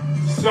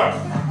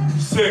 7,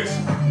 6,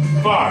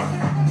 5,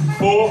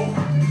 4,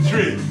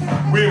 3.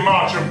 We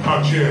march and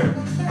punch here.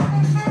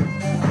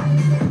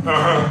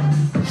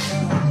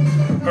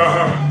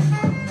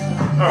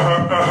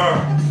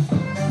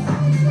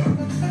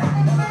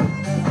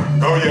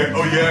 Oh yeah,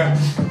 oh yeah.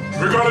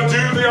 We're gonna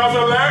do the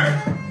other leg.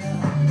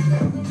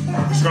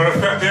 It's gonna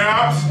affect the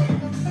abs.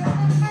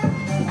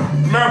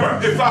 Remember,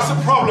 if that's a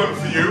problem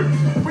for you,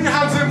 put your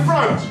hands in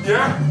front,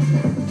 yeah?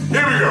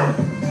 Here we go.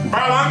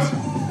 Balance,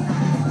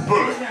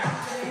 pull it.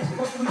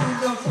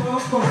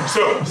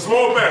 So,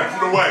 small bend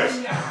from the waist.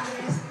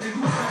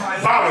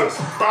 Balance,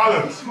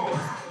 balance.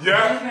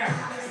 Yeah?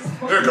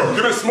 There you go.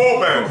 Give it a small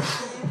bend.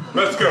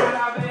 Let's go.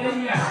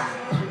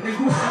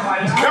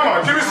 Come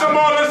on, give me some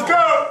more. Let's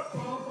go.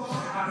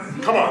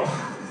 Come on.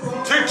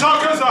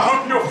 TikTokers, I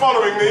hope you're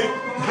following me.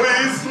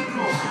 Please.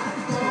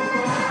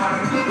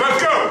 Let's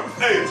go.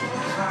 8,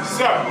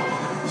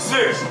 7,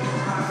 6,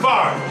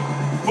 5,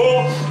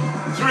 4,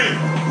 3.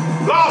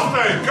 Last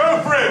thing. Go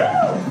for it.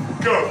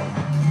 Go.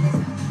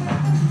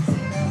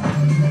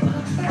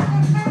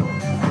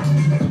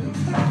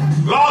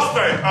 Last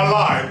thing.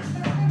 Alive.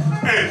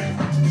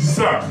 8,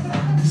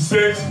 7,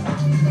 6,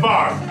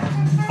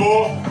 5,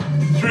 4,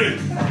 3.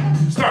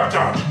 Step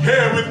touch.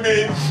 Here with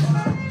me.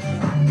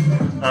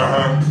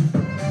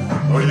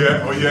 Oh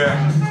yeah, oh yeah.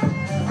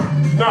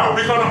 Now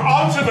we're gonna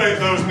alternate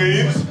those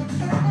knees.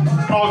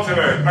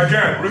 Alternate.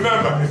 Again,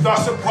 remember, if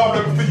that's a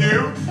problem for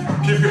you,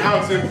 keep your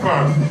hands in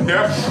front.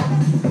 Yeah?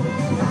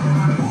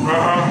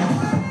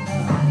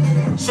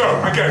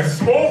 So, again,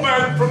 small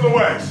bend from the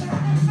waist.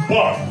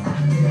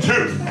 1,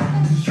 2,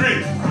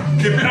 3.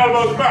 Keep your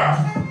elbows back.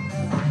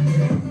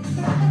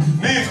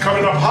 Knees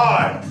coming up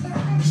high.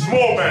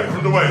 Small bend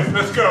from the waist.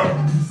 Let's go.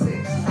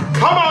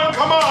 Come on,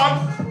 come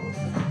on.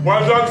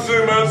 Well done,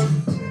 Zoomers.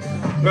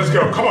 Let's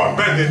go. Come on,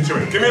 bend into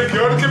it. Give me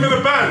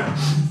the bend.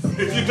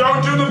 If you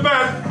don't do the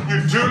bend,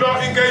 you do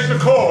not engage the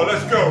core.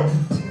 Let's go.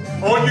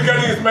 All you're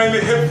getting is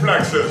mainly hip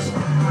flexors.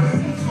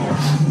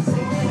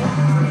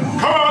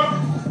 Come on.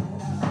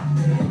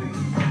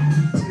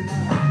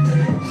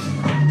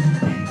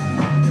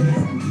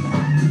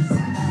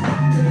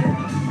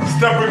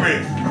 Step with me.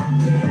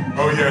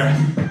 Oh yeah.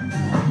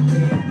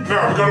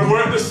 Now we're going to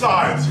work the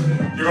sides.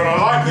 You're going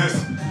to like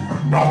this.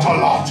 Not a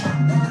lot.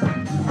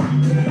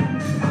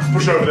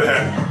 Push over the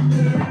head.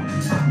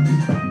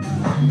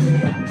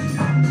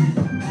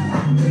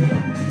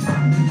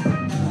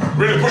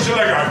 Really push your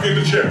leg out in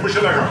the chair. Push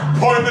your leg out.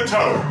 Point the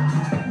toe.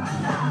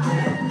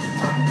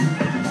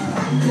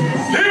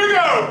 Here we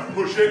go.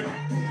 Push it.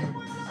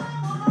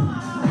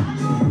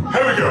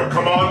 Here we go.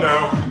 Come on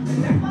now.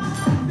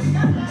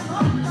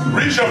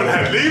 Reach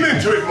overhead, lean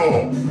into it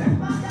more.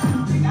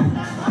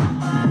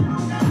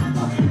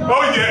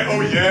 Oh yeah,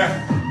 oh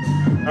yeah.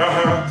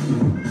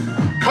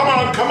 Come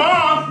on, come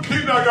on.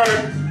 Keep that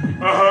going.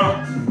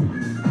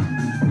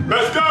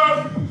 Let's go.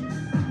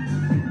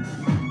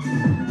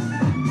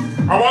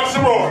 I want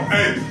some more.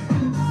 8.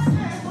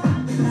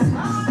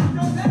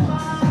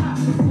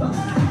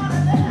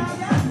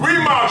 We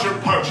march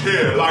and punch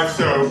here, like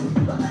so.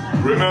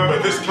 Remember,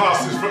 this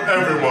class is for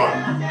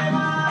everyone.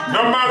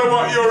 No matter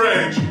what your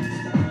age.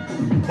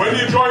 When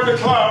you join the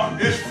club,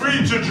 it's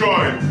free to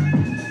join.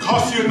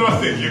 Costs you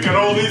nothing. You get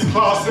all these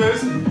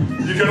classes.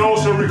 You get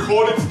also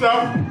recorded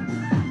stuff.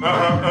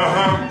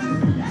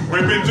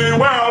 We've been doing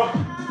well.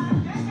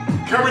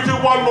 Can we do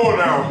one more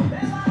now?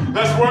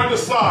 Let's work the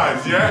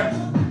sides, yeah?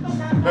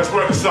 Let's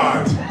work the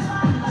sides.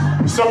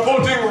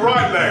 Supporting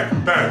right leg,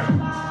 bend.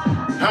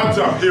 Hands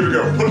up, here we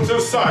go. Put it to the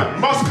side.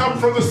 Must come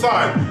from the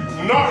side,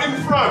 not in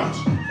front.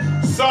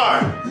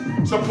 Side.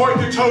 So point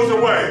your toes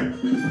away.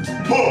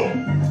 Pull,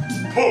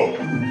 pull,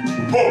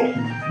 pull,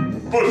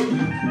 push,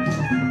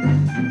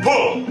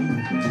 pull.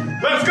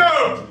 Let's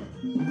go.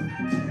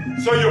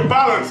 So your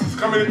balance is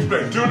coming into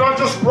play. Do not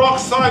just rock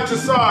side to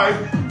side.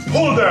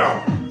 Pull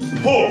down.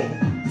 Pull,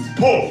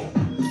 pull,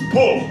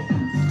 pull,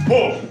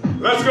 pull.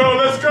 Let's go,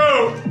 let's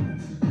go.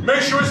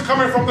 Make sure it's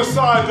coming from the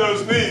side,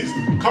 those knees.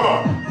 Come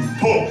on.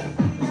 Pull.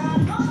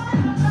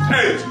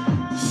 8,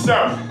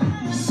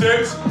 7,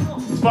 6,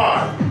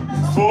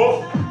 5,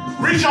 4.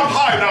 Reach up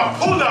high now.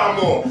 Pull down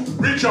more.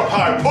 Reach up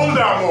high. Pull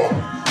down more.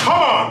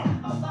 Come on.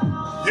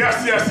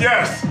 Yes, yes,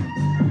 yes.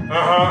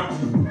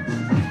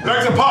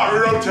 Legs apart. We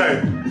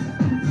rotate.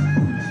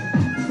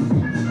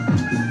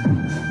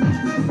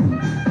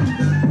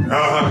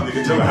 You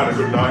can tell I had a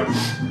good night.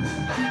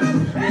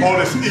 All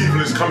this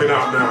evil is coming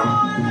out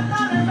now.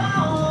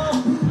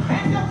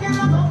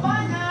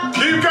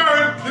 Keep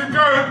going, keep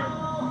going.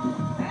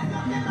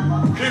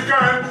 Keep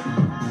going.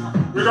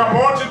 We got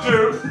more to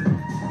do.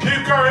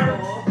 Keep going.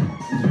 4,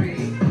 3,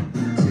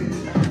 2,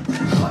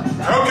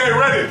 1. Okay,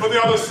 ready for the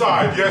other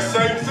side. Yes,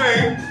 same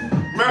thing.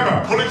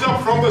 Remember, pull it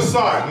up from the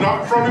side,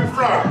 not from in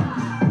front.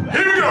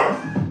 Here we go.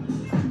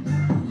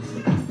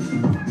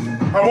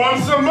 I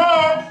want some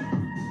more.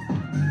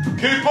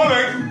 Keep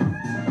pulling.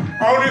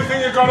 Only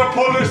thing you gotta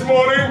pull this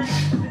morning.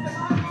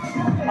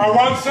 I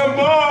want some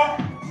more.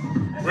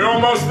 We're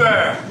almost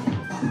there.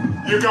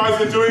 You guys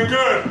are doing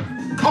good.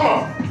 Come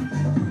on.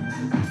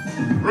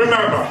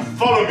 Remember,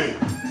 follow me.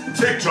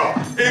 TikTok,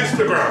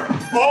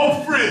 Instagram,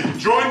 all free.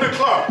 Join the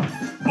club,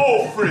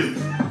 all free.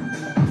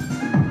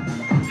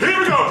 Here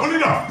we go, pull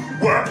it up.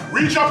 Work.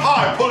 Reach up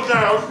high, pull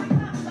down.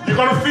 You're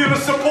gonna feel the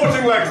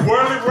supporting leg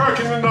really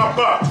working in that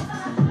butt.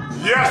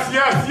 Yes,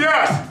 yes,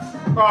 yes.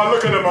 Oh,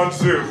 look at them on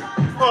Zoom.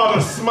 Oh,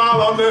 the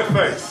smile on their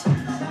face.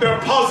 They're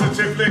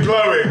positively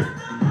glowing.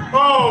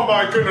 Oh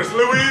my goodness,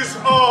 Louise.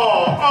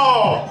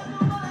 Oh.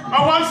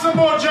 I want some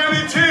more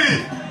Jenny T.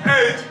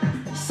 8,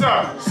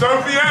 7.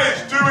 Sophie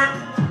H, do it.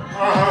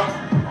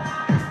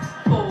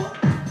 4,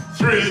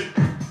 3,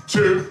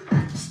 2,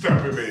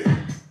 step with me.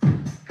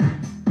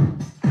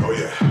 Oh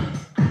yeah.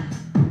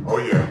 Oh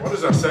yeah. What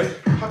does that say?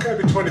 How can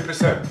it be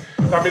 20%?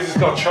 That means it's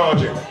not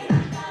charging.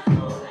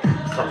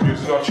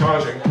 Computer's not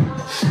charging.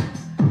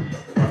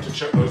 I have to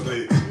check those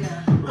leads.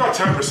 We've got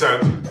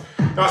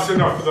 10%. That's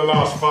enough for the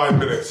last 5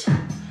 minutes.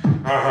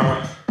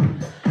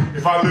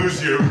 If I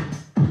lose you,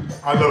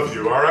 I love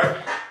you, alright?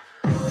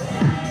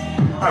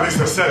 At least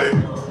I said it.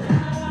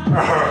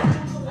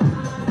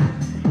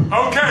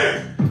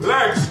 Okay,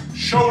 legs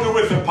shoulder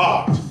width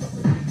apart.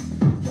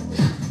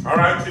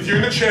 Alright, if you're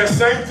in a chair,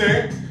 same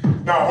thing.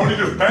 Now all you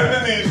do, bend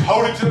the knees,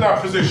 hold it in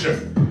that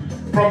position.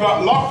 From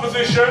that lock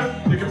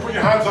position, you can put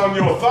your hands on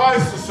your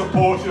thighs to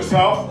support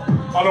yourself.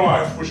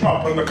 Otherwise, push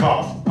up on the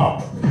calves,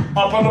 up.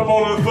 Up on the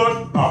ball of the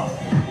foot, up.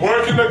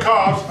 Working the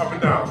calves, up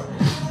and down.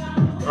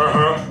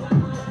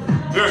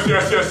 Yes,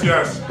 yes, yes,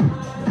 yes.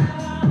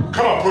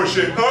 Come on, push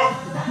it, up.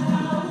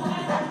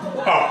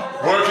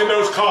 Up, working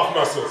those calf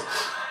muscles.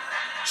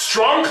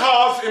 Strong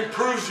calves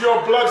improves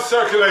your blood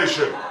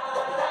circulation.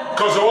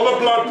 Because all the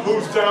blood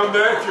pools down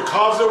there. If your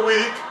calves are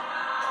weak,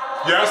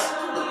 yes,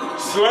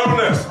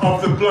 slowness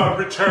of the blood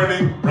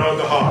returning round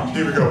the heart.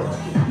 Here we go.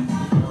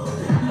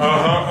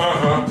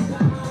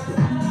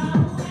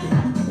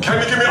 Can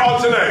you give me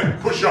alternate?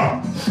 Push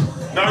up.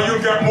 Now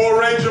you'll get more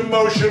range of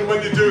motion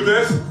when you do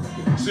this.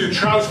 So you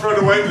transfer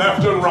the weight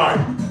left and right.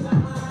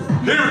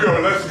 Here we go,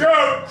 let's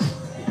go.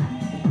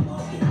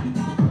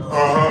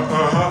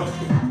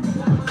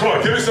 Come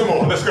on, give me some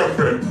more. Let's go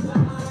for it.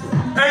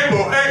 8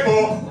 more, 8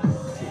 more.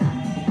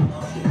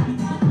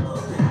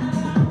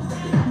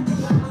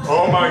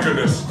 Oh my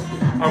goodness.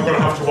 I'm gonna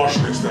have to wash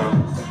this now.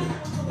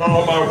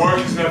 Oh, my work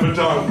is never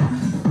done.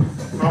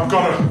 I've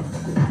gotta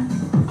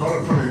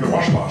put it in the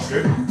wash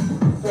basket.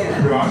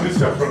 Yeah. I did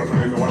say I've got to put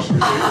it in the washing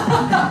machine.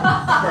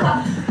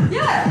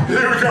 Yeah.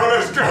 Here we go,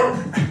 let's go.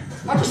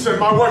 I just said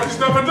my work is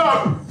never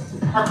done.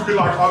 I could be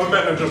like other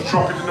men and just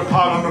drop it in the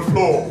pile on the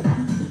floor.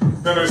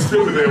 Then it'll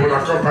still be there when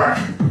I come back.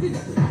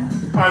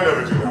 I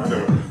never do that,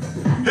 no.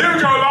 Here we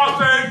go, last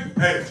thing.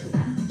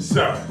 8,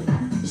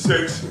 7,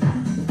 6,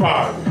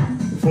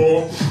 5,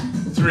 4,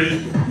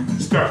 3.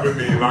 Step with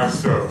me like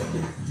so.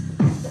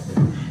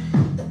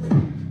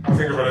 I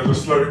think I'm gonna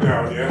just slow it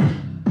down, yeah?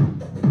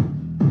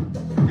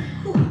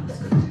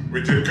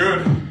 We did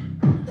good.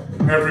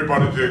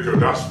 Everybody did good.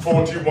 That's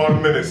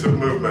 41 minutes of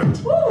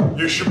movement.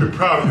 You should be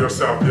proud of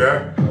yourself,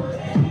 yeah?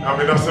 I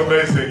mean, that's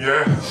amazing,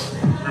 yeah?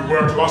 We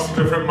worked lots of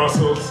different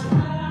muscles.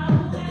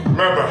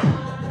 Remember,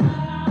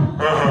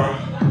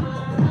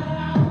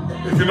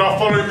 if you're not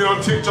following me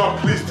on TikTok,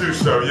 please do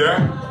so,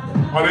 yeah?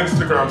 On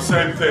Instagram,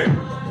 same thing.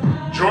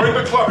 Join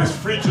the club, it's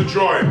free to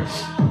join.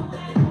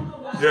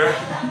 Yeah?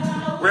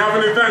 We have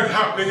an event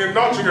happening in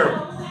Nottingham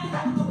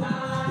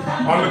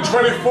on the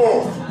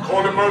 24th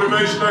called the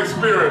Motivational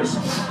Experience.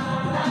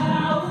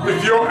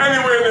 If you're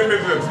anywhere in the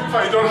Midlands, in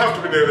fact you don't have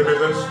to be near the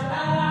Midlands,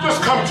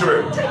 just come to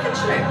it. Take a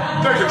trip.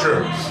 Take a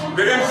trip.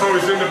 The info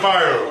is in the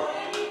bio.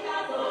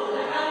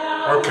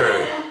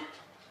 Okay.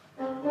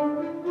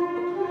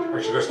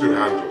 Actually, let's do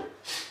handle.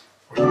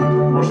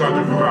 What should I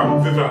do for that?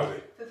 Vivaldi.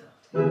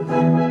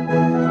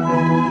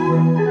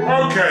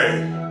 Okay.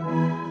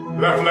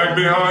 Left leg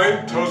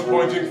behind, toes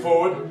pointing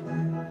forward.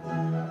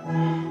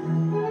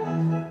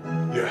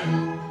 Yeah.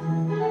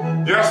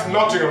 Yes,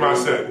 Nottingham, I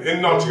said.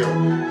 In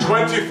Nottingham.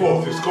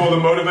 24th. It's called the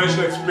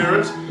Motivational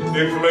Experience. The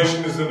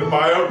information is in the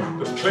bio.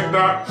 Just click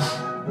that.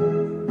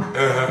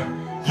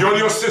 You and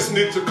your sis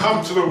need to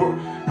come to the,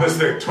 let's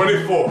say,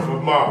 24th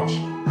of March.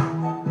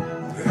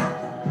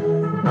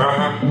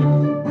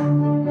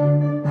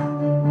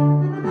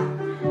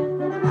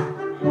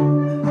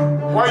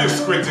 Why are you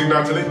squinting,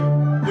 Natalie?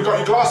 You got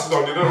your glasses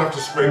on, you don't have to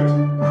squint.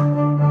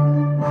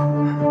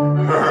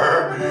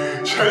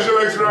 Change your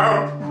legs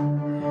round.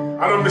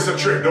 I don't miss a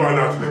trick, do I,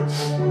 Natalie?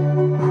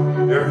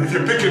 Yeah, if you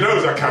pick your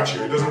nose, I catch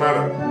you, it doesn't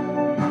matter.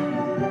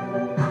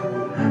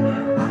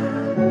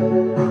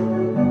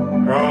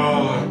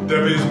 Oh,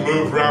 Debbie's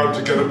moved round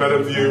to get a better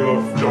view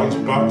of John's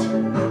butt.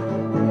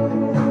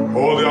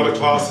 All the other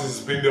classes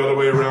has been the other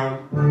way around.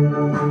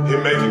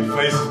 Him making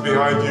faces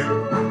behind you.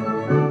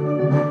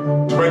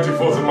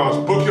 24th of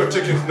March. Book your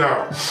tickets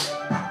now.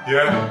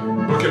 Yeah?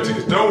 Book your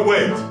tickets. Don't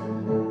wait.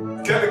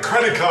 Get the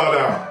credit card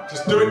out.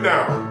 Just do it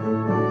now.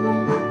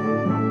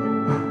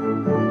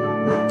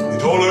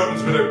 It all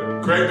opens with a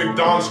great big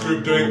dance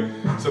group doing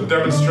some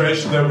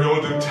demonstration. Then we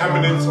all do 10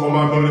 minutes, all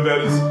my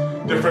motivators,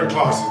 different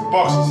classes,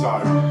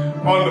 boxercise,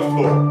 on the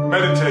floor,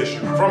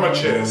 meditation, from a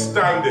chair,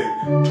 standing,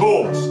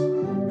 talks.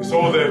 It's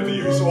all there for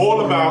you. It's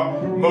all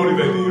about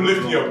motivating you,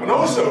 lifting you up, and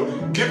also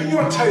giving you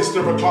a taste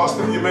of a class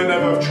that you may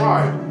never have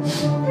tried.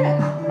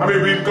 Yeah. I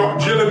mean, we've got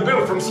Jill and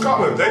Bill from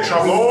Scotland. They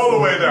travel all the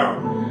way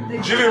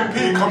down. Gillian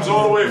P comes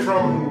all the way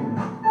from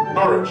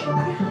Norwich.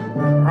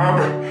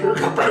 Who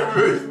got better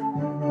than these?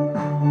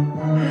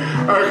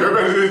 Okay,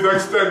 better than these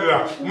extended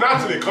out.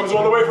 Natalie comes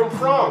all the way from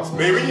France.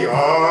 Maybe,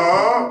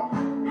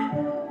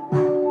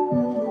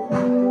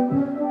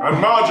 And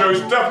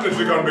Marjo's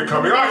definitely going to be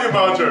coming, aren't you,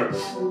 Marjo?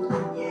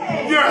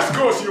 Yes, of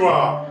course you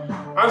are.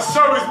 And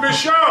so is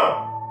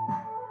Michelle.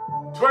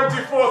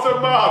 24th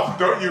of March.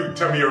 Don't you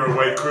tell me you're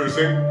away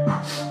cruising.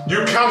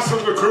 You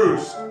cancelled the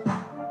cruise.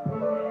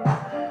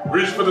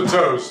 Reach for the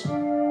toes.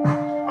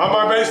 Am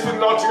I based in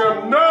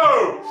Nottingham?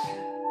 No!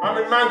 I'm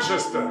in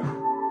Manchester.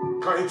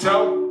 Can't you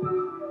tell?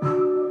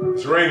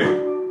 It's raining.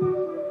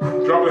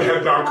 Drop the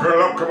head down,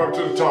 curl up, come up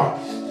to the top.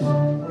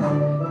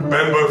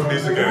 Bend both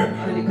knees again.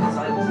 Only because I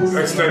was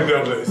Extend the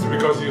other. It's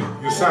because you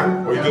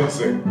sang or you didn't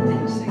sing.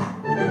 Didn't sing.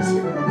 You didn't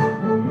sing.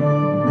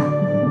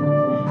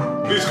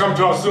 Please come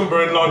to our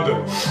Zumba in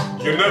London.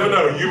 You never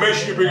know. You make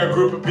sure you bring a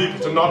group of people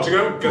to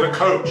Nottingham, get a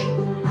coach.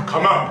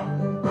 Come up.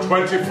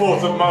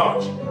 24th of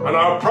March. And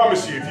I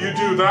promise you, if you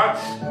do that,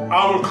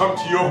 I will come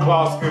to your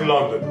class in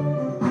London.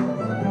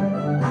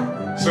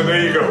 So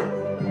there you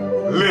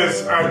go.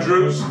 Liz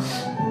Andrews.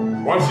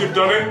 Once you've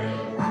done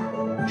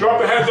it, drop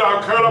the head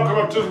down, curl up, come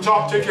up to the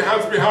top, take your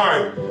hands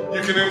behind.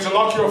 You can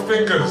interlock your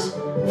fingers.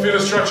 Feel a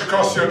stretch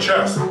across your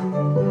chest.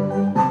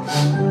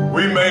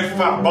 We made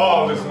fat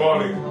ball this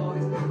morning.